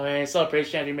 Oh, man,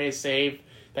 celebration after he made a save.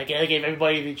 That guy gave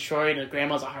everybody in Detroit and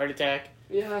grandma's a heart attack.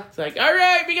 Yeah. It's like, all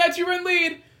right, we got 2-run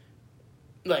lead.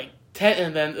 Like, 10,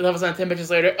 and then that was on 10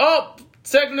 pitches later. Oh,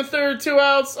 second and third, 2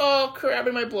 outs. Oh, crap, I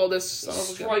might blow this.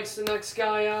 Strikes the next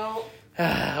guy out.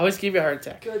 I always give you a heart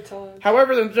attack. Good time.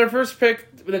 However, their first pick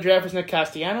in the draft was Nick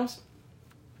Castellanos.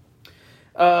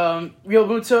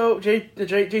 Realmuto,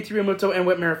 JT Realmuto, and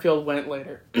Whit Merrifield went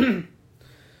later.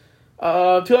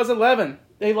 2011,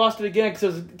 they lost it again because it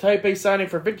was a Type A signing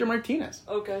for Victor Martinez.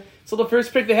 Okay. So the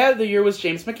first pick they had of the year was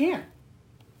James McCann.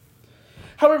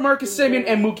 However, Marcus Semien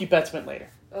and Mookie Betts went later.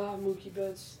 Mookie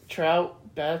Betts.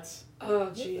 Trout, Betts. Oh,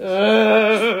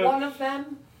 jeez. One of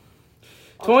them.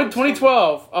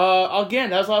 2012.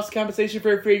 Again, that was lost compensation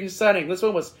for a free agent signing. This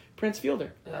one was Prince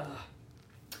Fielder.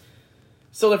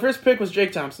 So the first pick was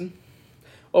Jake Thompson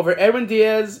over Edwin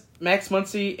Diaz, Max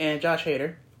Muncy, and Josh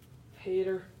Hader.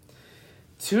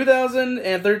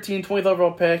 2013 20th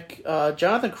overall pick,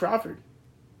 Jonathan Crawford.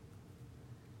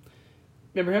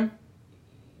 Remember him?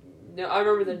 No, I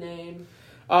remember the name.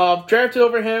 Drafted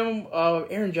over him,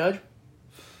 Aaron Judge,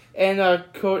 and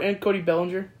Cody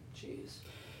Bellinger. Jeez.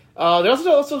 They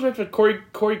also drafted Corey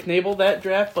Knable that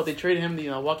draft, but they traded him the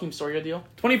Joakim Soria deal.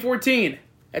 2014,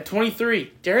 at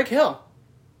 23, Derek Hill.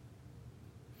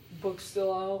 Book's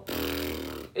still out.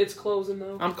 It's closing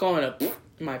though. I'm calling it,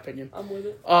 in my opinion. I'm with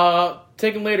it.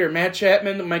 Taken later, Matt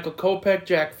Chapman, Michael Kopech,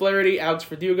 Jack Flaherty, Alex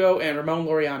Verdugo, and Ramon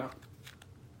Laureano.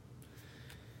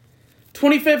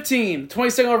 2015,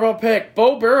 22nd overall pick,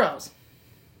 Bo Burrows.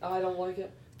 I don't like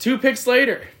it. 2 picks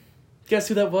later, guess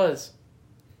who that was?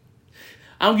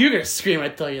 You're going to scream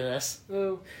when I tell you this.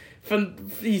 Oh.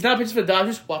 He's not pitching for the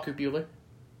Dodgers, Walker Buehler.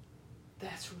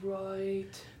 That's right.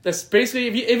 That's basically,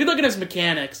 if you look at his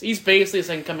mechanics, he's basically a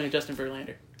second coming of Justin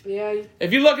Verlander. Yeah.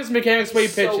 If you look at his mechanics, the way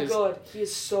he pitches. So good. He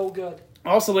is so good.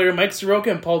 Also later, Mike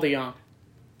Soroka and Paul DeJong.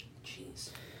 Jeez.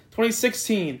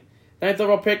 2016, 9th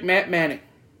overall pick, Matt Manning.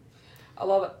 I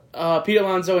love it. Pete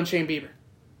Alonso and Shane Bieber.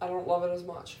 I don't love it as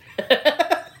much.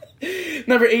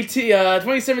 Number 18,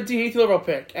 2017, 8th overall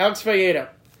pick, Alex Faedo.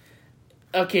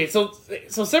 Okay, so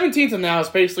 17th and now is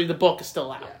basically the book is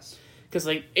still out. Yes. Because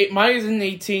mine is in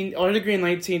 18, Under Green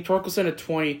 19, Torkelson at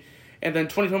 20, and then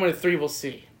 2021 at 3 we'll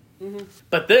see. Mm-hmm.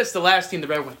 But the last team, the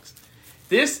Red Wings.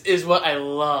 This is what I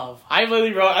love. I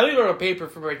literally wrote a paper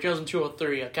for Journalism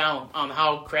 203, a column on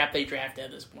how crap they drafted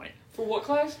at this point. For what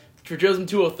class? For Journalism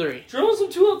 203.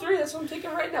 Journalism 203, that's what I'm taking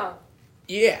right now.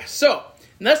 Yeah, so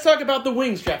let's talk about the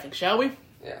Wings drafting, shall we?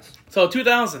 Yes. So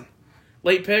 2000,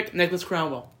 late pick, Nicholas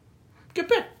Cromwell. Good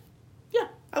pick. Yeah,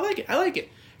 I like it.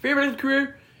 Favorite of the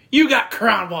career? You got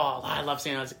Cromwell. I love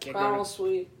seeing that as a kid. Cromwell's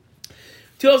sweet.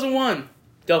 2001,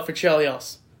 Delfer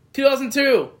Chelios.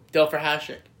 2002, Delfer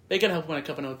Hasek. They gotta help win a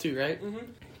cup in 02, right? Mm-hmm.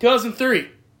 2003,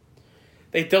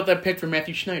 they dealt that pick for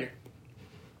Matthew Schneider.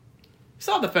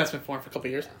 Solid defenseman for him for a couple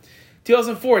years.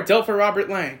 2004, Delfer Robert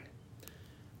Lang.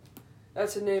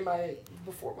 That's a name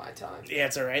before my time. Yeah,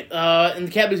 it's all right. And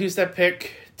the Capitals used that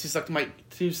pick to suck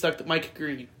Mike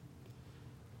Green,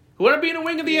 who would have been a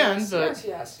wing at the end. But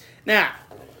Yes. now,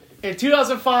 in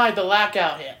 2005, the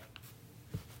lockout hit,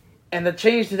 and the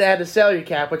change to add the salary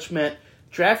cap, which meant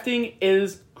drafting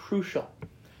is crucial.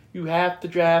 You have to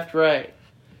draft right.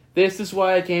 This is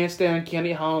why I can't stand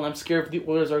Kenny Holland. I'm scared for the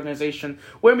Oilers organization.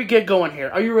 When we get going here,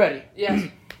 are you ready? Yes.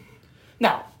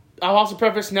 Now, I'll also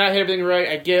preface not hit everything right.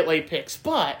 I get late picks,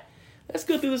 but let's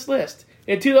go through this list.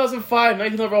 In 2005,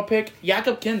 19th overall pick,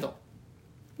 Jakob Kindl.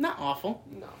 Not awful.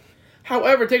 No.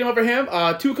 However, taking over him,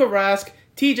 Tuukka Rask,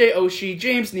 TJ Oshie,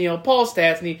 James Neal, Paul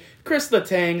Stastny, Chris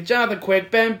Letang, Jonathan Quick,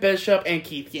 Ben Bishop, and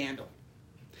Keith Yandel.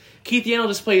 Keith Yandel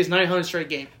just played his 900th straight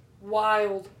game.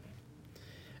 Wild.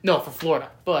 No, for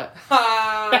Florida, but...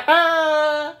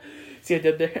 Ha! See what I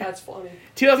did there? That's funny.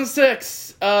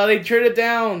 2006, they traded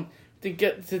down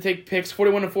to take picks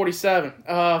 41 and 47.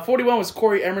 41 was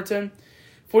Corey Emerton.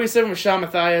 47 was Sean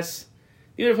Matthias.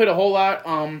 They either played a whole lot.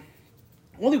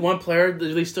 Only one player that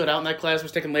really stood out in that class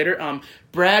was taken later.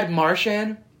 Brad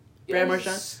Marchand. Brad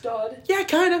Marchand. Stud. Yeah,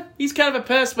 kind of. He's kind of a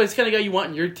pest, but he's kind of guy you want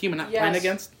in your team and not playing Yes.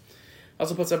 against.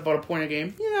 Also puts up about a point a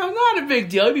game. Not a big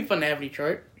deal. It'd be fun to have in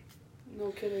Detroit. No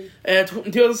kidding. In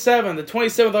 2007, the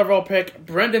 27th overall pick,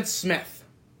 Brendan Smith.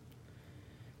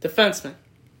 Defenseman.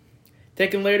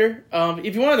 Taken later.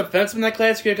 If you wanted a defenseman in that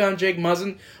class, you could have gone Jake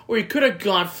Muzzin, or you could have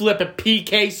gone flipping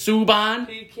PK Subban.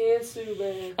 PK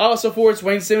Subban. Also, forwards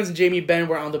Wayne Simmons and Jamie Benn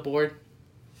were on the board.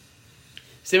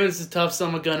 Simmons is tough, son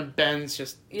of a gun, and Benn's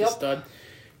just a stud.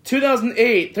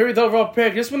 2008, 30th overall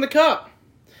pick, just won the cup.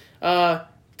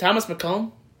 Thomas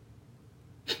McCollum.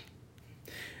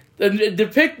 The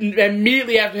pick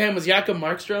immediately after him was Jacob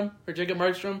Markstrom,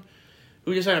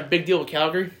 who just signed a big deal with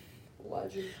Calgary.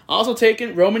 Legend. Also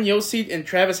taken, Roman Josi and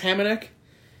Travis Hamonic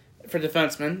for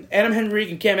defensemen. Adam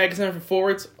Henrique and Cam Atkinson for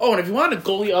forwards. Oh, and if you wanted a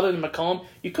goalie other than McCollum,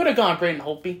 you could have gone Braden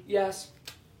Holtby. Yes.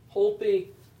 Holtby.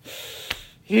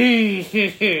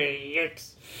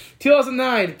 Yikes.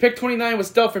 2009, pick 29 was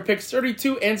dealt for picks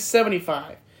 32 and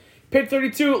 75. Pick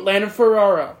 32, Landon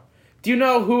Ferraro. Do you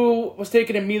know who was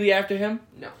taken immediately after him?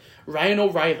 No. Ryan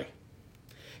O'Reilly.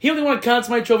 He only won a Conn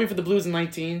Smythe Trophy for the Blues in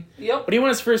 19. Yep. But he won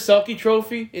his first Selke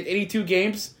Trophy in 82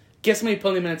 games. Guess how many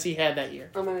penalty minutes he had that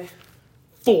year? How many?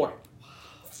 4.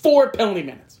 4 penalty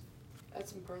minutes.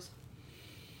 That's impressive.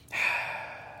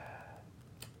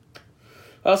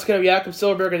 I also could have Jakob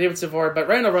Silverberg and David Savard, but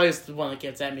Ryan O'Reilly is the one that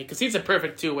gets at me because he's a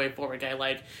perfect two-way forward guy.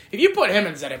 Like, if you put him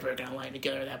and Zetterberg on a line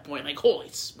together at that point, like, holy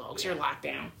smokes, you're locked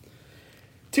down.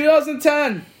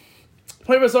 2010,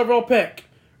 21st overall pick,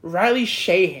 Riley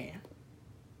Shahan.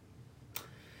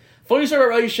 Funny story about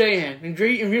Riley Shahan. In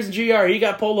here's the GR, he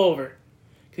got pulled over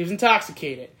because he was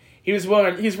intoxicated. He was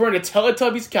wearing a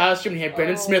Teletubbies costume and he had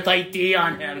Brendan Smith ID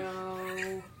on him.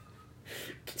 No.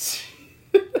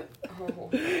 Oh.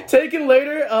 Taken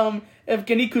later,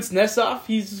 Evgeny Kuznetsov.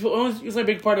 He's a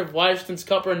big part of Washington's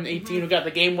Cup run in 18, who got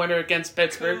the game winner against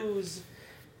Pittsburgh. Kuz.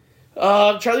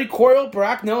 Charlie Coyle,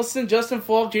 Brock Nelson, Justin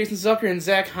Falk, Jason Zucker, and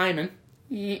Zach Hyman.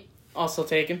 Also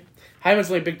taken. Hyman's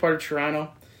only a big part of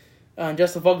Toronto.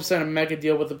 Justin Falk signed a mega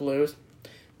deal with the Blues.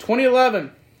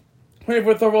 2011,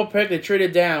 24th overall pick, they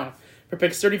traded down for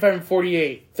picks 35 and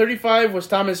 48. 35 was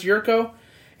Thomas Yurko,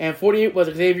 and 48 was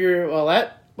Xavier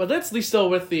Ouellet. But that's at least still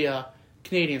with the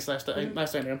Canadians last I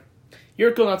knew.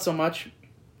 Yurko, not so much.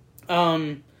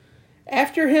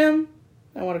 After him,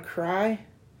 I want to cry.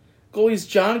 Goalies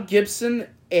John Gibson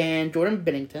and Jordan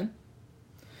Binnington.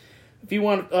 If you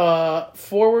want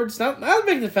forwards, not a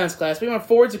big defense class, but you want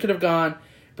forwards, it could have gone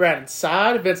Brandon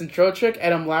Saad, Vincent Trocheck,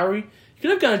 Adam Lowry. You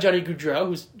could have gone Johnny Gaudreau,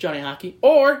 who's Johnny Hockey.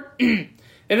 Or, and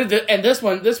this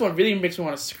one really makes me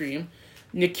want to scream,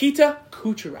 Nikita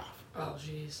Kucherov. Oh,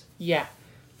 jeez. Yeah.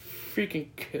 Freaking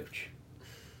Cooch.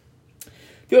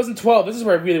 2012, this is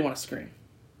where I really want to scream.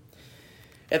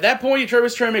 At that point, Detroit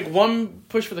was trying to make one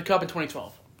push for the Cup in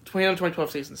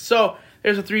 2012 season. So,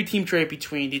 there's a 3-team trade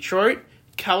between Detroit,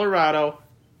 Colorado,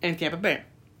 and Tampa Bay.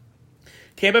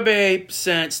 Tampa Bay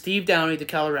sent Steve Downey to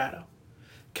Colorado.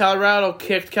 Colorado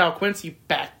kicked Cal Quincy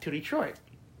back to Detroit.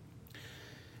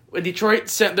 When Detroit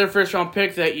sent their first-round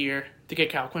pick that year to get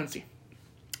Cal Quincy.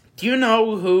 Do you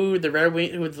know who the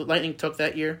Lightning took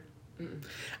that year? Mm-mm.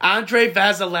 Andrei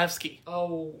Vasilevsky.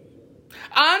 Oh.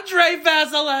 Andrei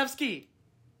Vasilevsky.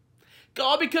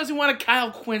 All because we wanted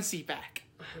Kyle Quincy back.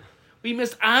 We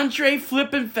missed Andrei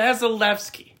flippin'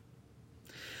 Vasilevsky.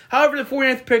 However, the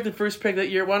 49th pick, the first pick that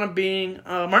year, wound up being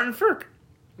Martin Ferk.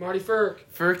 Marty Ferk.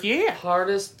 Ferk, yeah.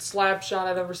 Hardest slap shot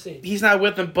I've ever seen. He's not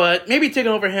with them, but maybe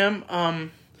taking over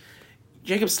him,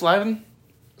 Jacob Slavin.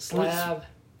 Slav.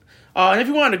 And if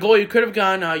you wanted a goal, you could have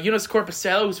gone Jonas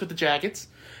Korpisalo, who's with the Jackets.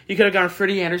 You could have gone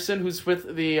Freddie Anderson, who's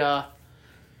with the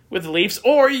Leafs.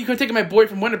 Or you could have taken my boy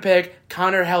from Winnipeg,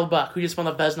 Connor Hellebuyck, who just won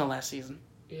the Vezina last season.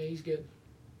 Yeah, he's good.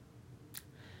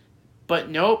 But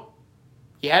nope.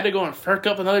 You had to go and Ferk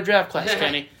up another draft class,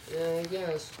 Kenny. Yeah, I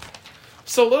guess.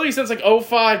 So literally since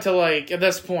 05 to at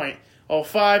this point,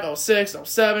 05, 06,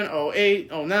 07,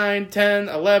 08, 09, 10,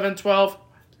 11, 12.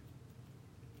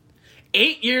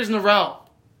 8 years in a row.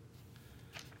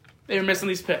 They were missing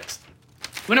these picks.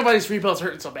 We know why these rebuilds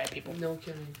hurting so bad, people. No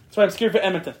kidding. That's why I'm scared for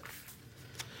Edmonton.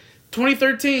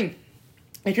 2013.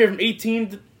 They traded from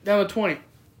 18 down to 20.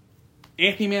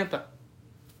 Anthony Mantha.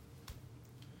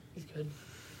 He's good.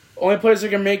 Only players that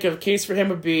can make a case for him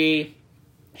would be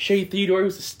Shea Theodore,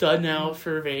 who's a stud now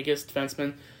for Vegas,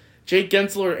 defenseman. Jake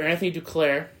Gensler or Anthony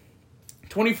Duclair.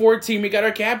 2014, we got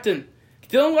our captain,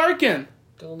 Dylan Larkin.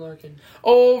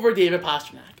 Over David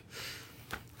Pastrnak.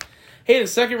 Hey, the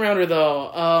second rounder,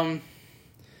 though,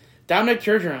 Dominic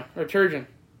Turgeon.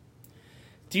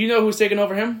 Do you know who's taking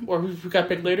over him? Or who got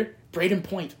picked later? Braden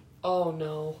Point. Oh,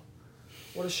 no.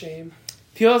 What a shame.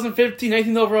 2015,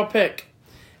 19th overall pick.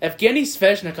 Evgeny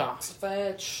Svechnikov.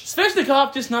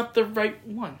 Svechnikov, just not the right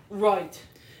one. Right.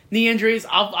 Knee injuries,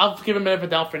 I'll give him a bit of a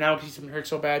doubt for now because he's been hurt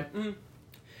so bad. Mm.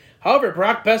 However,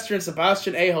 Brock Besser and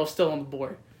Sebastian Aho still on the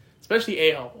board.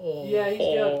 Especially Aho. Oh. Yeah, he's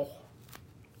good.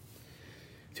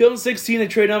 2016, they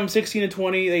traded him 16 and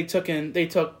 20. They took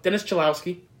Dennis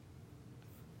Cholowski.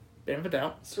 Bit of a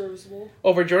doubt. Serviceable.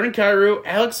 Over Jordan Kyrou,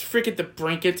 Alex Frickett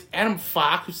DeBrincat, Adam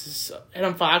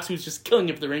Fox, who's just killing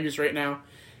it for the Rangers right now,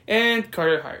 and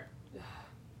Carter Hart.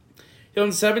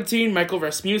 2017, Michael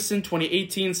Rasmussen.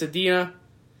 2018, Sedina.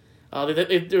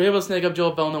 They were able to snag up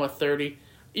Joel Belno at 30.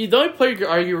 The only player you could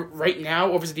argue right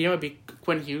now over Sedina would be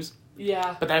Quinn Hughes.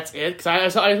 Yeah. But that's it,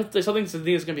 because I still think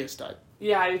Sedina's going to be a stud.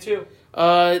 Yeah, I do too.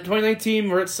 2019,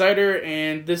 Moritz Seider,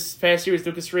 and this past year was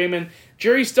Lucas Raymond.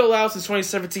 Jury's still out since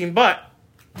 2017, but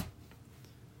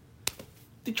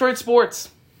Detroit sports.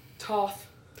 Tough.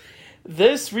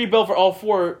 This rebuild for all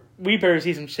four, we better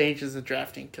see some changes in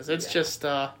drafting, because it's just,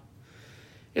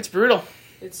 it's brutal.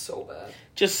 It's so bad.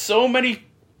 Just so many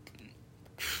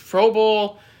Pro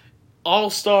Bowl,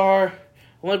 All-Star,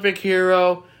 Olympic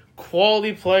hero,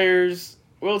 quality players,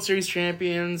 World Series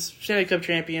champions, Stanley Cup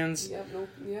champions.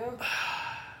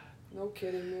 No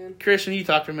kidding, man. Christian, you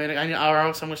talk for a minute. I know, or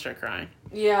else I'm going to start crying.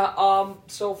 Yeah,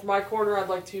 so for my corner, I'd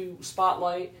like to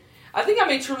spotlight. I think I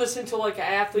may turn this into like an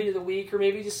athlete of the week or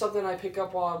maybe just something I pick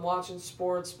up while I'm watching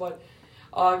sports. But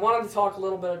I wanted to talk a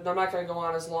little bit. I'm not going to go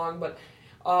on as long, but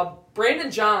Brandon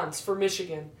Johns for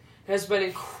Michigan has been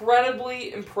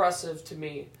incredibly impressive to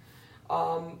me.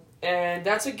 And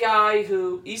that's a guy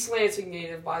who, East Lansing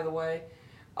native, by the way,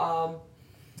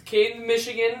 came to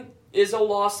Michigan. Izzo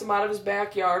lost him out of his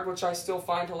backyard, which I still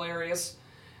find hilarious.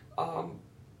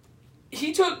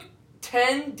 He took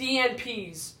 10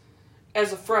 DNPs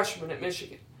as a freshman at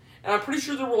Michigan. And I'm pretty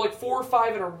sure there were like 4 or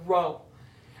 5 in a row.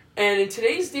 And in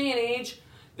today's day and age,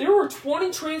 there were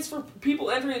 20 people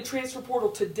entering the transfer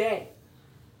portal today.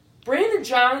 There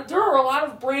are a lot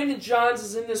of Brandon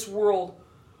Johnses in this world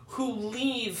who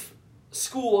leave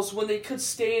schools when they could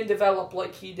stay and develop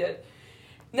like he did.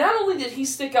 Not only did he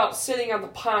stick out sitting on the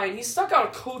pine, he stuck out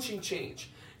a coaching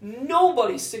change.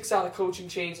 Nobody sticks out a coaching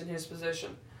change in his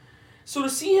position. So to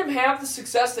see him have the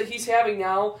success that he's having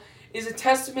now is a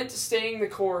testament to staying the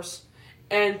course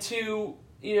and to,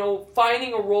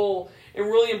 finding a role and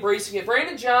really embracing it.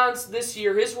 Brandon Johns this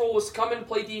year, his role was to come in and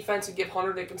play defense and give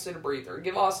Hunter Dickinson a breather, and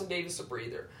give Austin Davis a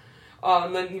breather.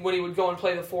 And then when he would go and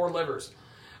play the 4 livers.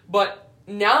 But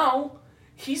now,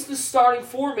 he's the starting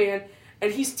 4-man,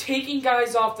 and he's taking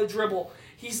guys off the dribble.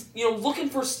 He's, looking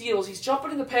for steals. He's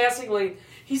jumping in the passing lane.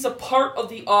 He's a part of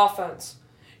the offense.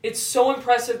 It's so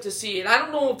impressive to see. And I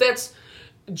don't know if that's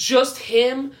just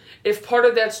him, if part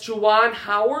of that's Juwan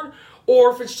Howard,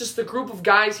 or if it's just the group of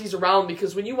guys he's around.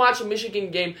 Because when you watch a Michigan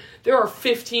game, there are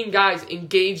 15 guys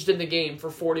engaged in the game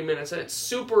for 40 minutes. And it's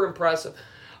super impressive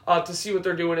to see what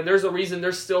they're doing. And there's a reason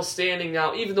they're still standing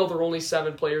now, even though they're only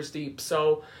 7 players deep.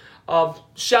 So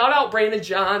shout out Brandon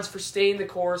Johns for staying the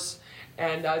course.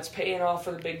 And it's paying off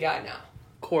for the big guy now.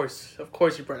 Of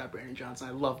course you brought up Brandon Johnson.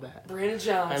 I love that. Brandon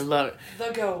Johns. I love it.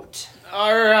 The GOAT.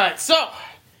 All right, so I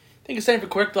think it's time for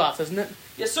quick thoughts, isn't it?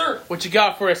 Yes, sir. What you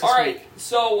got for us this All week? right,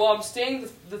 so staying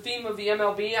the theme of the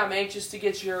MLB, I'm anxious to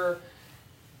get your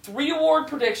 3 award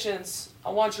predictions.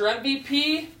 I want your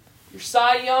MVP, your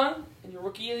Cy Young, and your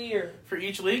Rookie of the Year. For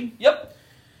each league? Yep.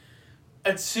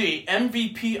 Let's see.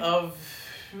 MVP of...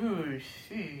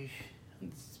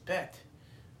 Let's bet.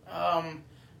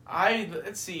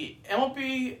 Let's see.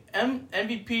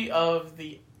 MVP of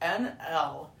the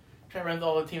NL. Try to run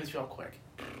all the teams real quick.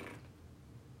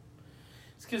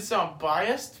 It's going to sound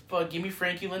biased, but give me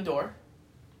Frankie Lindor.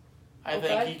 I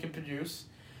think he can produce.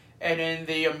 And in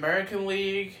the American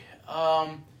League,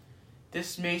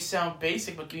 this may sound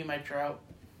basic, but give me Mike Trout.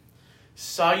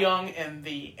 Cy Young in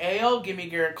the AL, give me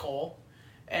Garrett Cole.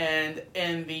 And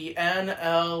in the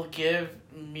NL, give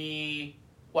me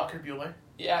Walker Buehler.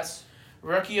 Yes.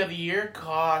 Rookie of the Year,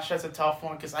 gosh, that's a tough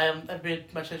one because I haven't been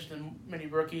much interested in many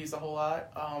rookies a whole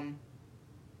lot.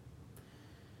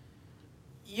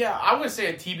 Yeah, I would say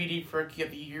a TBD for Rookie of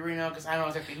the Year right now because I don't know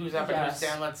exactly who's up and who's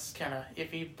down. That's kind of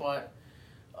iffy, but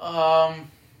I'm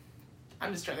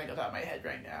just trying to think off the top of my head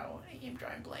right now. I'm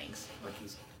drawing blanks.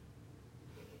 Rookies.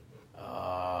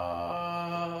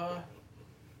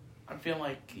 I'm feeling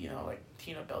like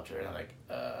Tina Belcher and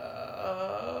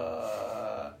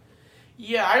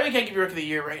yeah, I really can't give you Rookie of the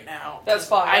Year right now. That's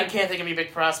fine. I can't think of any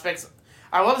big prospects.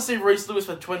 I want to say Royce Lewis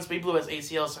for the Twins, but he blew his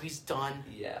ACL, so he's done.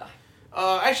 Yeah.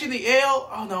 Actually, the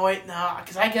AL. Oh no, wait, no,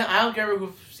 because I don't remember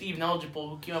who's even eligible.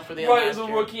 Who came up for the right, last the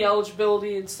year. rookie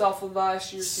eligibility and stuff with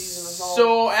last year's season. Was all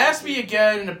So ask me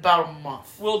again in about a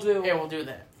month. We'll do. Yeah, we'll do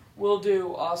that. We'll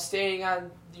do. Staying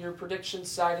on your prediction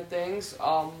side of things.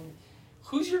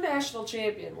 Who's your national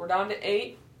champion? We're down to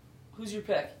 8. Who's your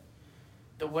pick?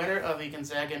 The winner of the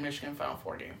Gonzaga and Michigan Final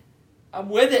Four game. I'm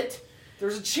with it.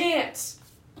 There's a chance.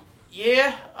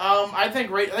 Yeah, I think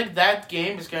that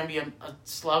game is going to be a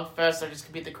slugfest. They're just going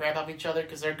to beat the crap out of each other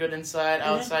because they're good inside,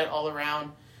 outside, all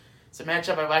around. It's a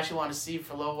matchup I actually want to see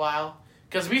for a little while.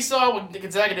 Because we saw what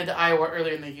Gonzaga did to Iowa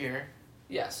earlier in the year.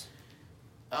 Yes.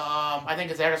 I think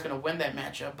Gonzaga's going to win that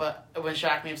matchup, but it wouldn't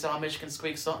shock me if somehow Michigan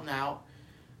squeaks something out.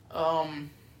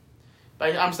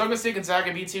 But I'm still going to say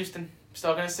Gonzaga beats Houston.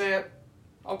 Still going to say it.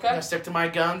 Okay. I'm going to stick to my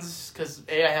guns because,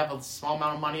 A, I have a small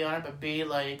amount of money on it, but B,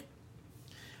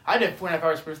 I did 4.5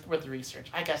 hours worth of research.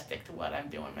 I got to stick to what I'm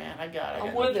doing, man.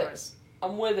 I'm with it.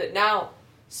 I'm with it. Now,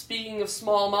 speaking of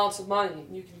small amounts of money,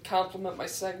 you can compliment my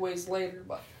segues later,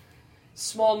 but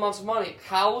small amounts of money.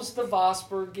 How's the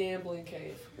Vosburgh gambling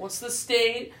cave? What's the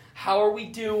state? How are we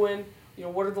doing?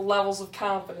 What are the levels of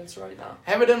confidence right now?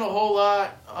 Haven't done a whole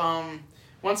lot.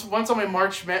 Once on my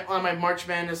March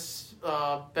Madness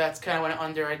bets kind of went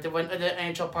under. I did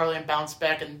NHL parlay and bounced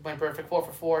back and went perfect 4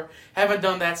 for 4. Haven't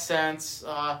done that since.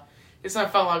 It's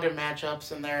not found a lot of good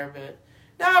matchups in there, but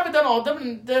no, I haven't done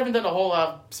a whole lot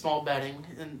of small betting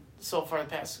so far the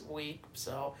past week.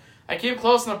 So I came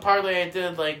close in the parlay. I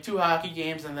did 2 hockey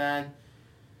games, and then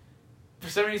for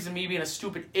some reason, me being a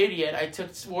stupid idiot, I took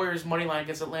Warriors money line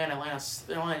against Atlanta.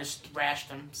 Atlanta just thrashed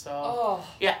them. So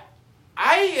yeah.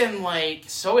 I am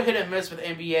so hit and miss with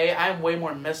NBA. I'm way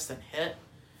more miss than hit.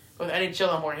 With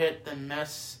NHL, I'm more hit than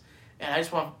miss. And I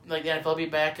just want the NFL to be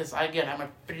back because I'm a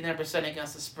 59%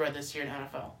 against the spread this year in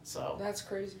NFL. So that's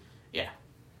crazy. Yeah.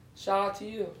 Shout out to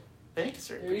you. Thank you,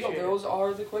 sir. There you go. Appreciate it. Those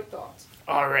are the quick thoughts.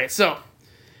 All right, so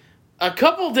a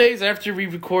couple days after we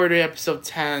recorded episode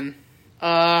 10,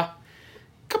 a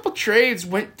couple trades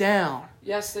went down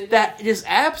Yes, they did. that just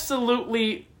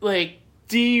absolutely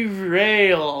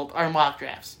derailed our mock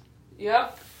drafts.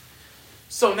 Yep.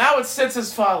 So now it sits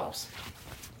as follows: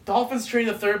 Dolphins trade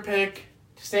the third pick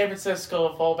to San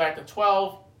Francisco, fall back to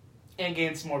 12, and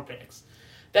gain some more picks.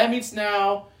 That means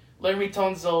now Laremy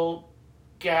Tunsil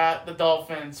got the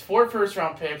Dolphins 4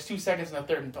 first-round picks, 2 seconds, and a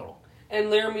third in total. And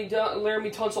Laramie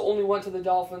Tunsil only went to the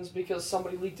Dolphins because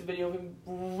somebody leaked a video of him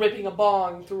ripping a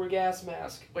bong through a gas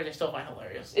mask. Which I still find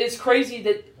hilarious. It's crazy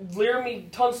that Laramie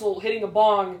Tunsil hitting a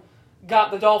bong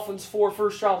got the Dolphins 4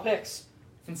 first-round picks.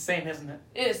 It's insane, isn't it?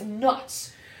 It is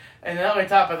nuts. And then on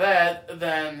top of that,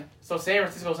 so San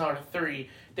Francisco's now at 3.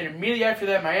 Then immediately after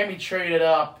that, Miami traded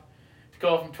up to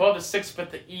go from 12 to 6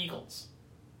 with the Eagles.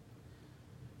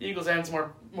 The Eagles added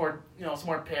some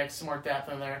more picks, some more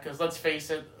depth in there. Because let's face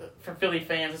it, for Philly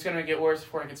fans, it's going to get worse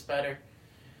before it gets better.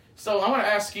 So I want to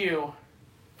ask you,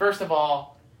 first of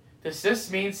all, does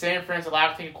this mean San Fran's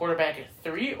allowed to take a quarterback at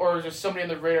 3, or is there somebody on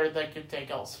the radar that could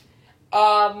take else?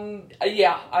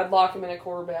 Yeah, I'd lock him in at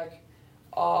quarterback.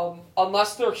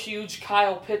 Unless they're huge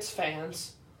Kyle Pitts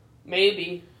fans,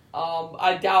 maybe.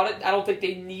 I doubt it. I don't think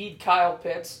they need Kyle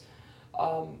Pitts.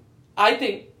 I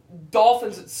think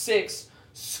Dolphins at 6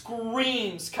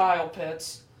 screams Kyle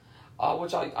Pitts,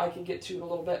 which I can get to in a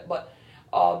little bit. But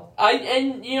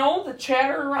the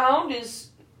chatter around is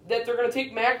that they're going to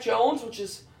take Mac Jones, which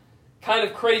is kind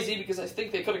of crazy because I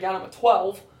think they could have got him at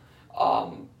 12.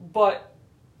 But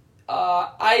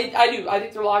I do. I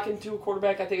think they're locking to a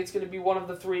quarterback. I think it's going to be one of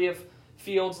the 3 of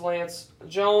Fields, Lance,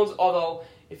 Jones. Although,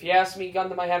 if you ask me, gun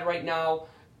to my head right now,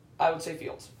 I would say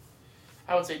Fields.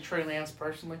 I would say Trey Lance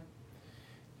personally,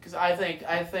 because I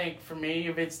think for me,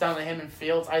 if it's down to him and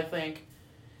Fields, I think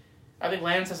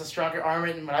Lance has a stronger arm,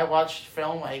 and when I watch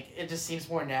film, it just seems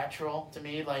more natural to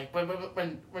me. Like when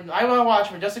I want to watch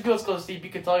when Justin Fields goes deep, you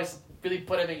can tell he's really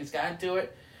put everything he's got into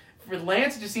it. For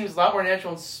Lance, it just seems a lot more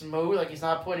natural and smooth. Like he's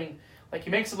not putting, he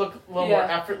makes it look a little more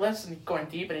effortless and going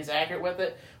deep, and he's accurate with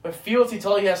it. With Fields, he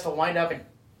totally has to wind up and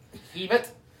heave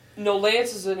it. No,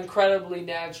 Lance is an incredibly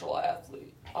natural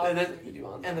athlete.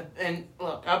 And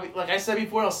look, like I said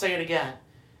before, I'll say it again.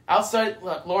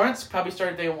 Lawrence probably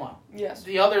started day 1. Yes.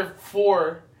 The other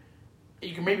 4,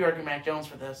 you can maybe argue Mac Jones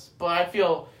for this, but I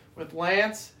feel with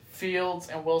Lance, Fields,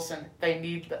 and Wilson, they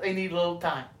need a little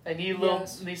time. They need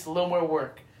at least a little more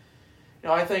work.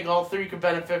 I think all 3 could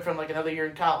benefit from another year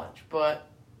in college, but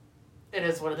it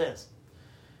is what it is.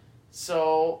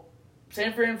 So,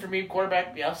 San Fran for me,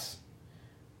 quarterback, yes.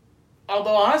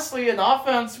 Although, honestly, an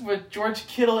offense with George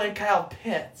Kittle and Kyle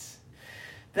Pitts,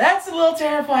 that's a little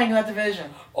terrifying in that division.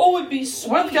 Oh, it'd be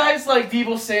sweet. With guys like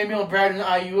Deebo Samuel, Brandon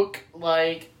Ayuk,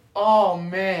 oh,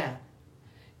 man.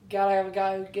 Gotta have a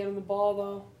guy who can get him the ball,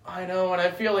 though. I know, and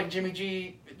I feel like Jimmy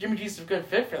G's a good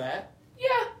fit for that.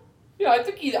 Yeah, I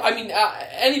think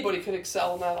anybody could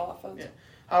excel in that offense. Yeah.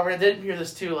 However, I did hear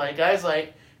this, too. Guys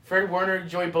like Fred Warner,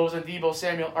 Joey Bosa, and Deebo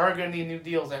Samuel aren't going to need new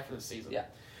deals after this season. Yeah.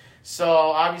 So,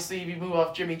 obviously, if you move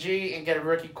off Jimmy G and get a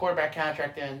rookie quarterback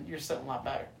contract in, you're sitting a lot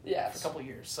better. Yes. For a couple of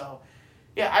years. So,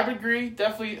 yeah, I would agree.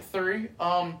 Definitely 3.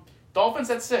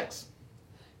 Dolphins at 6.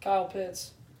 Kyle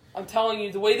Pitts. I'm telling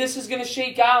you, the way this is going to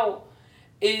shake out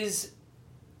is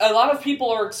a lot of people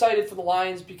are excited for the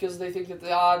Lions because they think that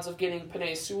the odds of getting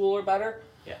Penei Sewell are better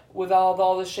with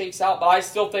all this shakes out. But I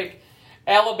still think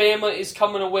Alabama is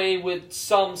coming away with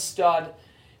some stud.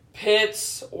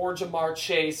 Pitts or Jamar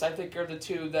Chase, I think, are the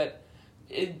 2 that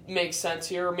it makes sense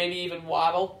here, or maybe even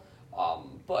Waddle.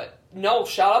 But no,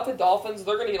 shout out to Dolphins.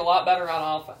 They're going to get a lot better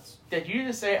on offense. Did you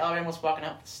just say Alabama was walking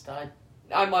out with a stud?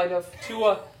 I might have.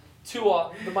 Tua,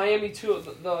 the Miami Tua,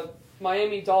 the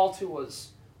Miami Doll Tuas.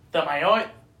 The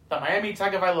Miami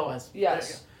Tagovailoas.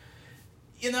 Yes.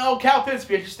 Cal Pitts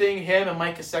be interesting. Him and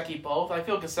Mike Gesicki both. I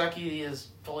feel Gesicki is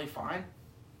totally fine.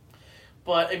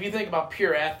 But if you think about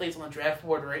pure athletes on the draft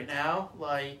board right now,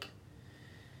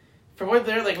 for what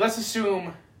they're let's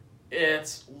assume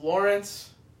it's Lawrence,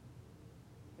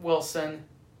 Wilson,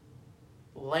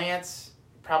 Lance,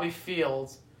 probably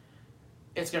Fields.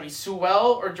 It's going to be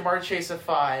Sewell or Jamar Chase at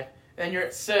 5. Then you're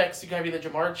at 6. You're going to be the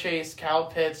Jamar Chase, Kyle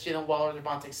Pitts, Jalen Waller,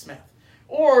 Devontae Smith.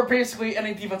 Or basically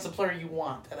any defensive player you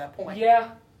want at that point. Yeah,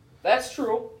 that's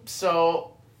true.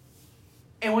 So,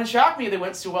 it wouldn't shock me if they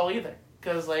went Sewell either.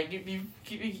 Because, if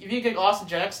you get Austin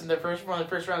Jackson, one of the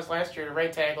first rounds last year, to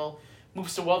right tackle,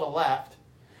 move Sewell to left.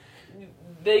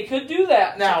 They could do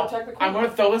that. Now, I'm going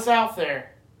to throw this out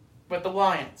there with the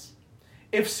Lions.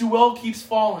 If Sewell keeps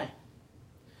falling,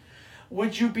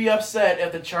 would you be upset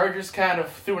if the Chargers kind of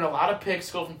threw in a lot of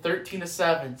picks, go from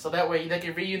 13-7, so that way they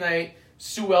could reunite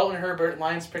Sewell and Herbert,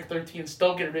 Lions pick 13, and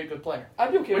still get a really good player?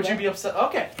 I'd be okay with Would you that. be upset?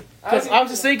 Okay. Because I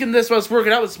was just thinking this when I was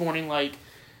working out this morning, like,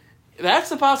 that's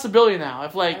a possibility now.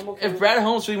 If, like, I'm okay if with Brad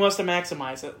Holmes really wants to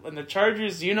maximize it, and the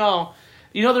Chargers, you know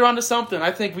they're onto something.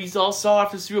 I think we all saw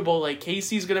after the Super Bowl, like,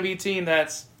 KC's going to be a team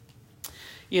that's,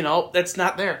 that's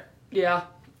not there. Yeah.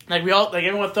 Like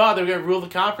everyone thought they were going to rule the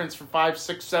conference for 5,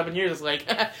 6, 7 years. It's like,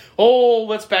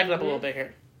 let's back it up a little bit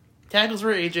here. Tackles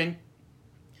were aging.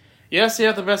 Yes, they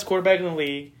have the best quarterback in the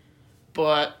league,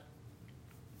 but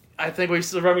I think we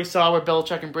saw with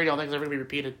Belichick and Brady. I don't think it's ever going to be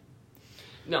repeated.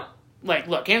 No. Like,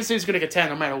 look, Kansas City's going to get 10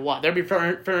 no matter what. They'll be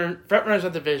front runners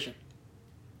of the division.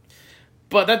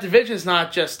 But that division is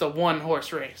not just a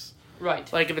one-horse race.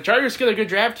 Right. Like, if the Chargers get a good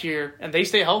draft here and they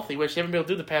stay healthy, which they haven't been able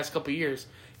to do the past couple of years,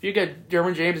 if you get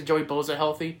Derwin James and Joey Bosa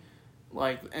healthy,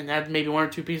 and add maybe one or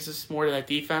two pieces more to that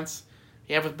defense,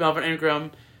 you have with Melvin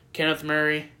Ingram, Kenneth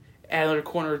Murray, add another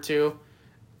corner or two,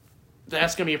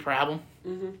 that's going to be a problem.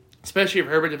 Mm-hmm. Especially if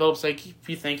Herbert develops like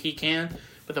you think he can,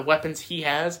 with the weapons he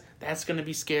has, that's going to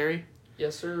be scary.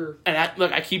 Yes, sir. And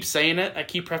I keep saying it, I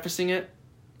keep prefacing it.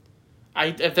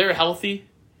 If they're healthy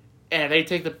and if they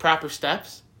take the proper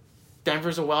steps,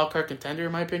 Denver's a wild card contender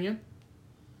in my opinion.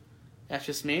 That's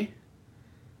just me.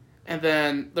 And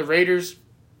then the Raiders,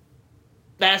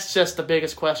 that's just the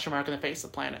biggest question mark on the face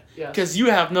of the planet. Yes. Because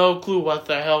you have no clue what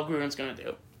the hell Gruden's going to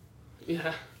do.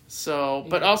 Yeah. So,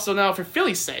 but also now for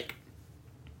Philly's sake,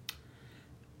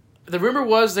 the rumor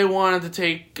was they wanted to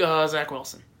take Zach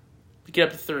Wilson to get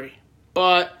up to 3.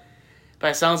 But by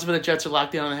the sounds of it, the Jets are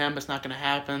locked in on him. It's not going to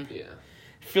happen. Yeah.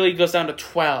 Philly goes down to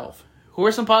 12. Who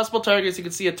are some possible targets you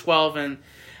could see at 12, and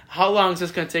how long is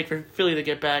this going to take for Philly to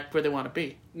get back where they want to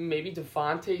be? Maybe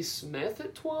Devontae Smith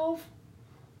at 12?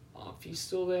 If he's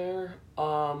still there.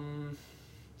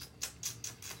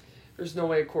 There's no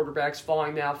way a quarterback's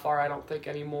falling that far, I don't think,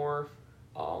 anymore.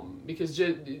 Because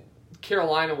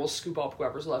Carolina will scoop up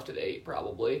whoever's left at 8,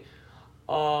 probably.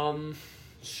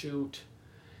 Shoot.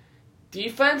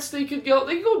 Defense, they could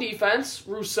go defense.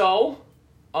 Rousseau.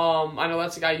 I know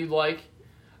that's the guy you'd like.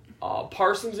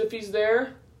 Parsons, if he's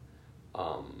there.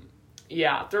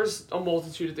 Yeah, there's a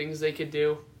multitude of things they could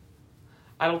do.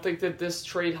 I don't think that this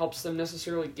trade helps them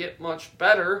necessarily get much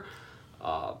better,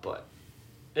 but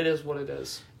it is what it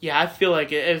is. Yeah, I feel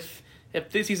like if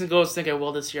this season goes, I think I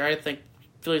will this year. I think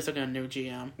Philly's looking at a new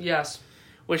GM. Yes.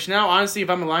 Which now, honestly, if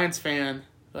I'm a Lions fan,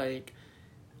 like,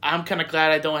 I'm kind of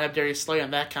glad I don't have Darius Slay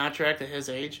on that contract at his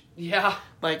age. Yeah.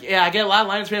 Like, yeah, I get a lot of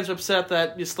Lions fans upset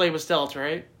that Slay was dealt,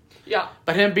 right? Yeah.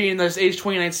 But him being this age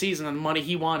 29 season and the money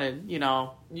he wanted, You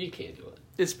can't do it.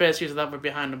 This best years that were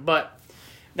behind him. But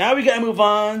now we got to move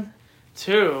on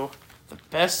to the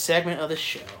best segment of the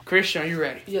show. Christian, are you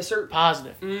ready? Yes, sir.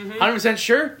 Positive. Mm-hmm. 100%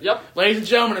 sure? Yep. Ladies and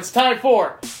gentlemen, it's time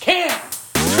for Cam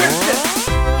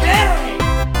Christian Harry.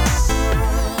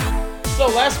 So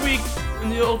last week in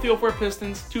the 04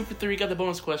 Pistons, 2 for 3, got the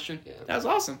bonus question. Yeah. That was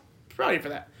awesome. Proud of you for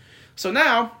that. So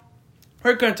now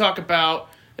we're going to talk about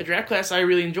a draft class I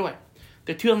really enjoy,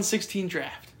 the 2016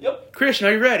 draft. Yep. Christian,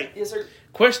 are you ready? Yes, sir.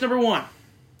 Question number 1.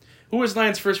 Who was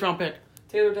Lions' first round pick?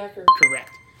 Taylor Decker.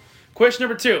 Correct. Question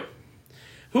number 2.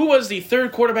 Who was the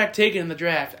third quarterback taken in the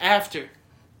draft after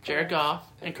Jared Goff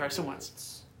and Carson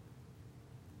Wentz?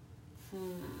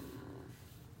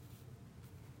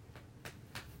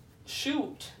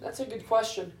 Shoot, that's a good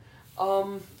question.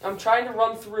 I'm trying to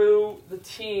run through the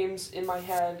teams in my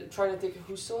head, trying to think of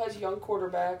who still has young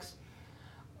quarterbacks.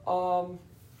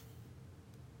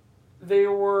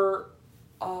 There were,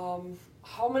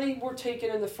 how many were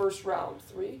taken in the first round?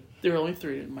 3? There were only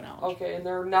 3 in my knowledge. Okay, and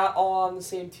they're not all on the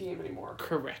same team anymore.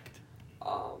 Correct.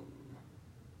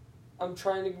 I'm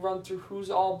trying to run through who's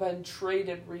all been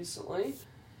traded recently.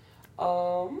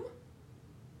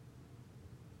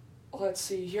 Let's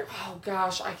see here. Oh,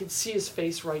 gosh, I can see his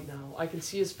face right now.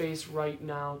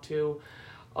 Too.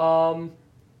 Oh,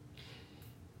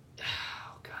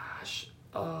 gosh.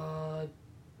 I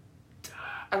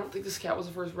don't think this cat was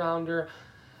a first rounder,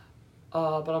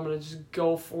 but I'm going to just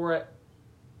go for it.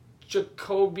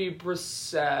 Jacoby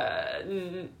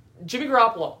Brissett. Jimmy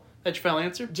Garoppolo. That's your final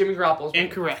answer? Jimmy Garoppolo.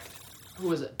 Incorrect.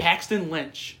 Who is it? Paxton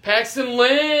Lynch. Paxton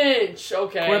Lynch.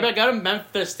 Okay. Quarterback out of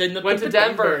Memphis. Went to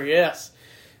Denver. Yes.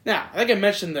 Now, I think I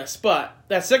mentioned this, but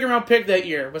that second round pick that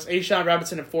year was A'Shawn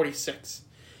Robinson at 46.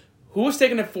 Who was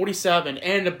taken at 47?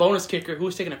 And the bonus kicker, who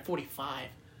was taken at 45?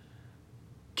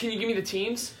 Can you give me the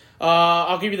teams?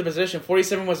 I'll give you the position.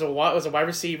 47 was a wide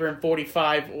receiver, and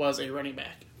 45 was a running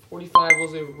back. 45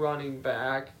 was a running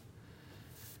back.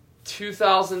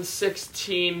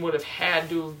 2016 would have had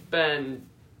to have been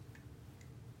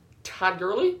Todd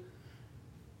Gurley?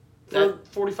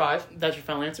 45. That's your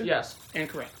final answer? Yes.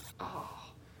 Incorrect. Oh.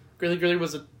 Gurley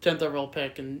was a 10th overall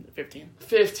pick in 15.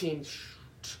 15. And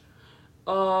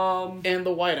the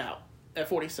whiteout at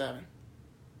 47.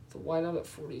 The wideout at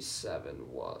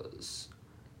 47 was...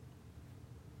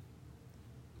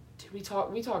 We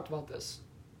talked about this.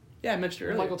 Yeah, I mentioned it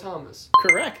earlier. Michael Thomas.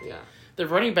 Correct. Yeah. The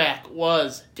running back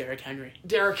was Derrick Henry.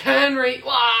 Derrick Henry.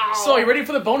 Wow. So, you ready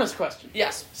for the bonus question?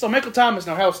 Yes. So, Michael Thomas,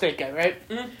 an Ohio State guy, right?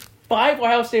 Mm-hmm. 5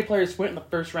 Ohio State players went in the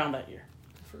first round that year.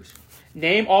 First.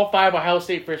 Name all 5 Ohio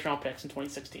State first-round picks in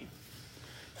 2016.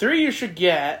 3 you should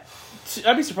get.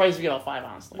 I'd be surprised if you get all 5,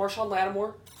 honestly. Marshawn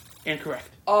Lattimore. Incorrect.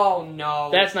 Oh, no.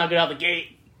 That's not good out the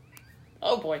gate.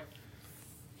 Oh, boy.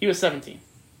 He was 17.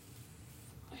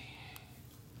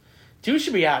 2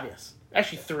 should be obvious.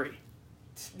 Actually, 3.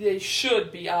 They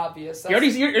should be obvious. You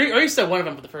already said one of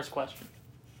them for the first question.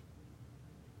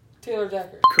 Taylor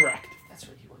Decker. Correct. That's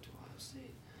right. He went to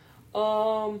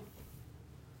Ohio State.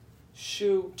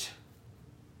 Shoot.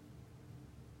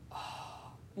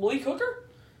 Malik Hooker?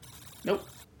 Nope.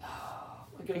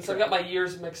 My goodness, I got my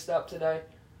years mixed up today.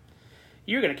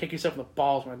 You're going to kick yourself in the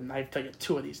balls when I tell you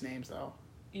 2 of these names, though.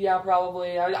 Yeah,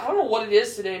 probably. I don't know what it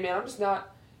is today, man.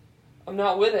 I'm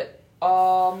not with it.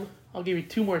 I'll give you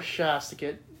 2 more shots to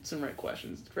get some right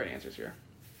questions, right answers here.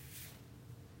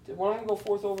 Did one of them go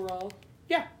 4th overall?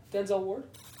 Yeah. Denzel Ward?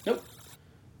 Nope.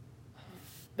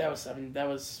 That was 7. That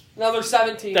was... Another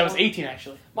 17. That was 18,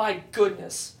 actually. My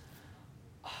goodness.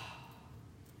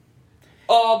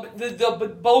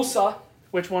 The Bosa.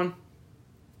 Which one?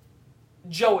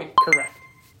 Joey. Correct.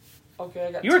 Okay,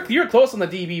 I got You were close on the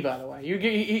DB, by the way.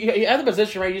 You had the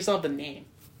position right, you just don't have the name.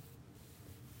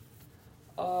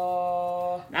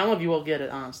 And I don't know if you will get it,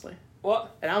 honestly.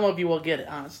 What? And I don't know if you will get it,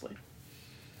 honestly.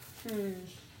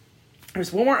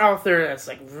 There's one more out there that's,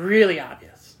 like, really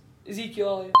obvious. Ezekiel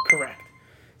Elliott. Correct.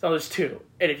 So there's 2.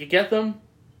 And if you get them,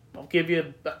 I'll give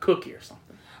you a cookie or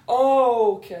something.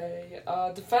 Okay.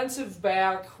 Defensive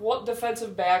back. What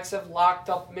defensive backs have locked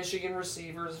up Michigan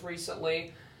receivers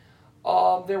recently?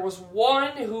 There was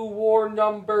one who wore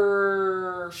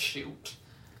number... Shoot.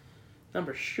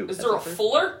 Number shoot. Is there a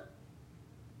Fuller?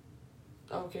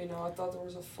 Okay, no, I thought there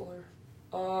was a Fuller.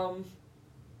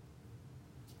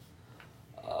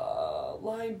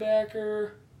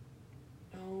 Linebacker.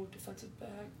 No. Defensive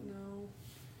back. No.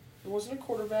 There wasn't a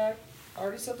quarterback. I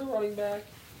already said the running back.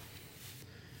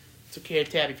 It's okay,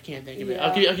 Tab, if you can't think of it. Yeah.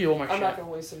 I'll give you one more shot. I'm not going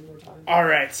to waste any more time. All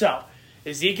right, so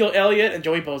Ezekiel Elliott and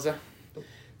Joey Bosa.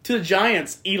 To the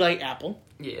Giants, Eli Apple.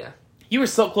 Yeah. You were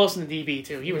so close in the DB,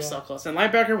 too. You were so close. And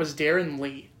linebacker was Darren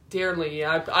Lee. Darren Lee,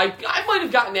 yeah. I might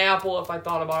have gotten Apple if I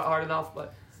thought about it hard enough,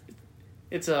 but...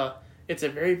 It's a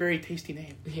very, very tasty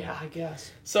name. Yeah, I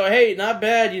guess. So, hey, not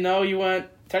bad. You went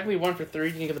technically 1 for 3.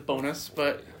 You can get the bonus,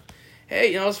 but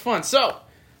hey, it was fun. So,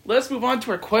 let's move on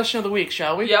to our question of the week,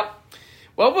 shall we? Yep.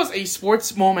 What was a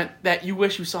sports moment that you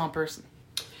wish you saw in person?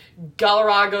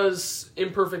 Galarraga's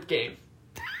imperfect game.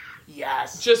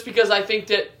 Yes. Just because I think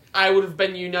that I would have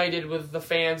been united with the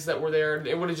fans that were there.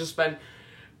 It would have just been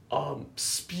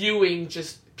spewing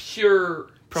just pure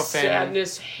profanity,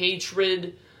 sadness,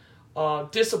 hatred,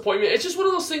 disappointment. It's just one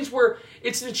of those things where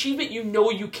it's an achievement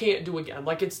you can't do again.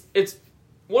 Like, it's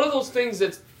one of those things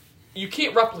that you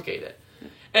can't replicate it.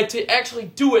 And to actually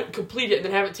do it, complete it, and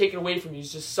then have it taken away from you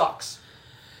just sucks.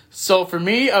 So for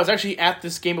me, I was actually at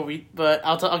this game a week, but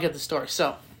I'll get the story.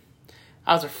 So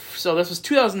this was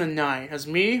 2009. It was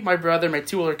me, my brother, my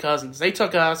 2 older cousins. They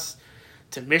took us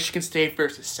to Michigan State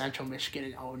versus Central Michigan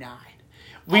in 2009.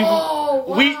 Wow.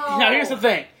 Now here's the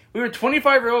thing. We were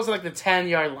 25 rows at like the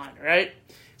 10-yard line, right?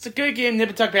 It's a good game, nip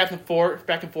and tuck back and forth.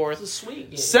 It's a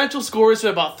sweet game. Central scores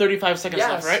with about 35 seconds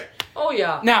left, right? Oh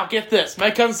yeah. Now get this.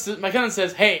 My cousin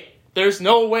says, "Hey, there's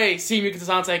no way CMU gets this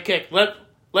onside kick.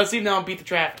 Let's leave now and beat the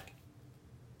traffic."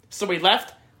 So we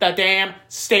left the damn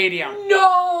stadium.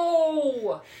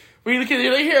 No. We can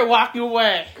hear walking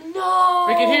away. No.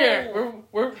 We can hear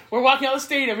we're walking out of the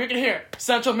stadium. We can hear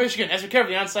Central Michigan as we cover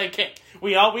the onside kick.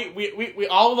 We all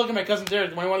look at my cousin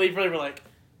Jared. When we want to leave, really, we're like,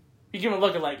 you give him a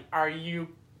look at like, are you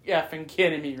effing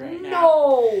kidding me right now?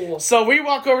 No. So we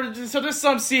walk over to, so there's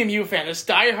some CMU fan, this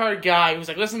diehard guy who's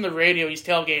like, listen to the radio, he's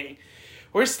tailgating.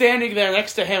 We're standing there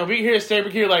next to him. We hear his we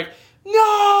hear like,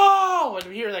 no! And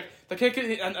we hear like, the kick,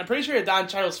 I'm pretty sure he had Don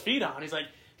Child's feet on. He's like,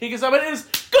 he gets up, and it is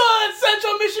good!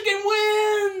 Central Michigan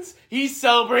wins! He's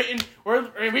celebrating.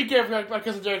 We give my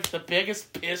cousin Jared the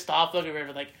biggest pissed off look I've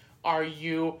ever, like, are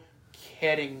you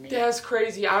kidding me? That's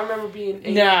crazy. I remember being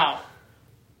 8. Now,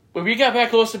 when we got back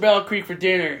close to Battle Creek for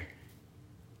dinner,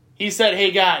 he said,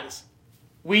 hey guys,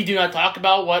 we do not talk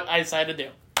about what I decided to do.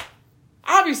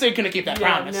 Obviously, I couldn't keep that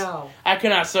promise. No. I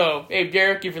cannot. So, hey,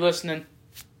 Derek, if you're listening,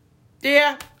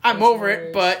 yeah, I'm That's over hilarious.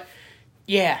 it. But,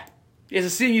 yeah,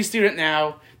 as a CU student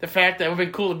now, the fact that it would have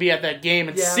been cool to be at that game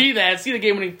and see the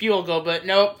game-winning field goal, but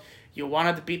nope, you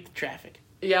wanted to beat the traffic.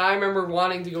 Yeah, I remember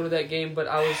wanting to go to that game, but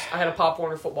I had a Pop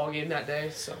Warner football game that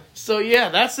day, so. So, yeah,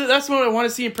 that's what I want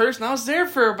to see in person. I was there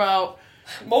for about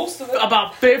Most of it.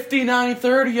 about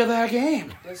 59-30 of that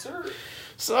game. Yes, sir.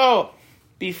 So,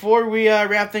 before we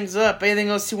wrap things up, anything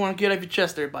else you want to get off your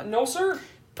chest there, bud? No, sir.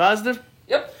 Positive?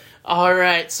 Yep. All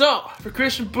right. So, for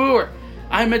Christian Boer,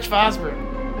 I'm Mitch Fosberg.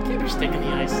 Keep your stick in the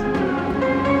ice.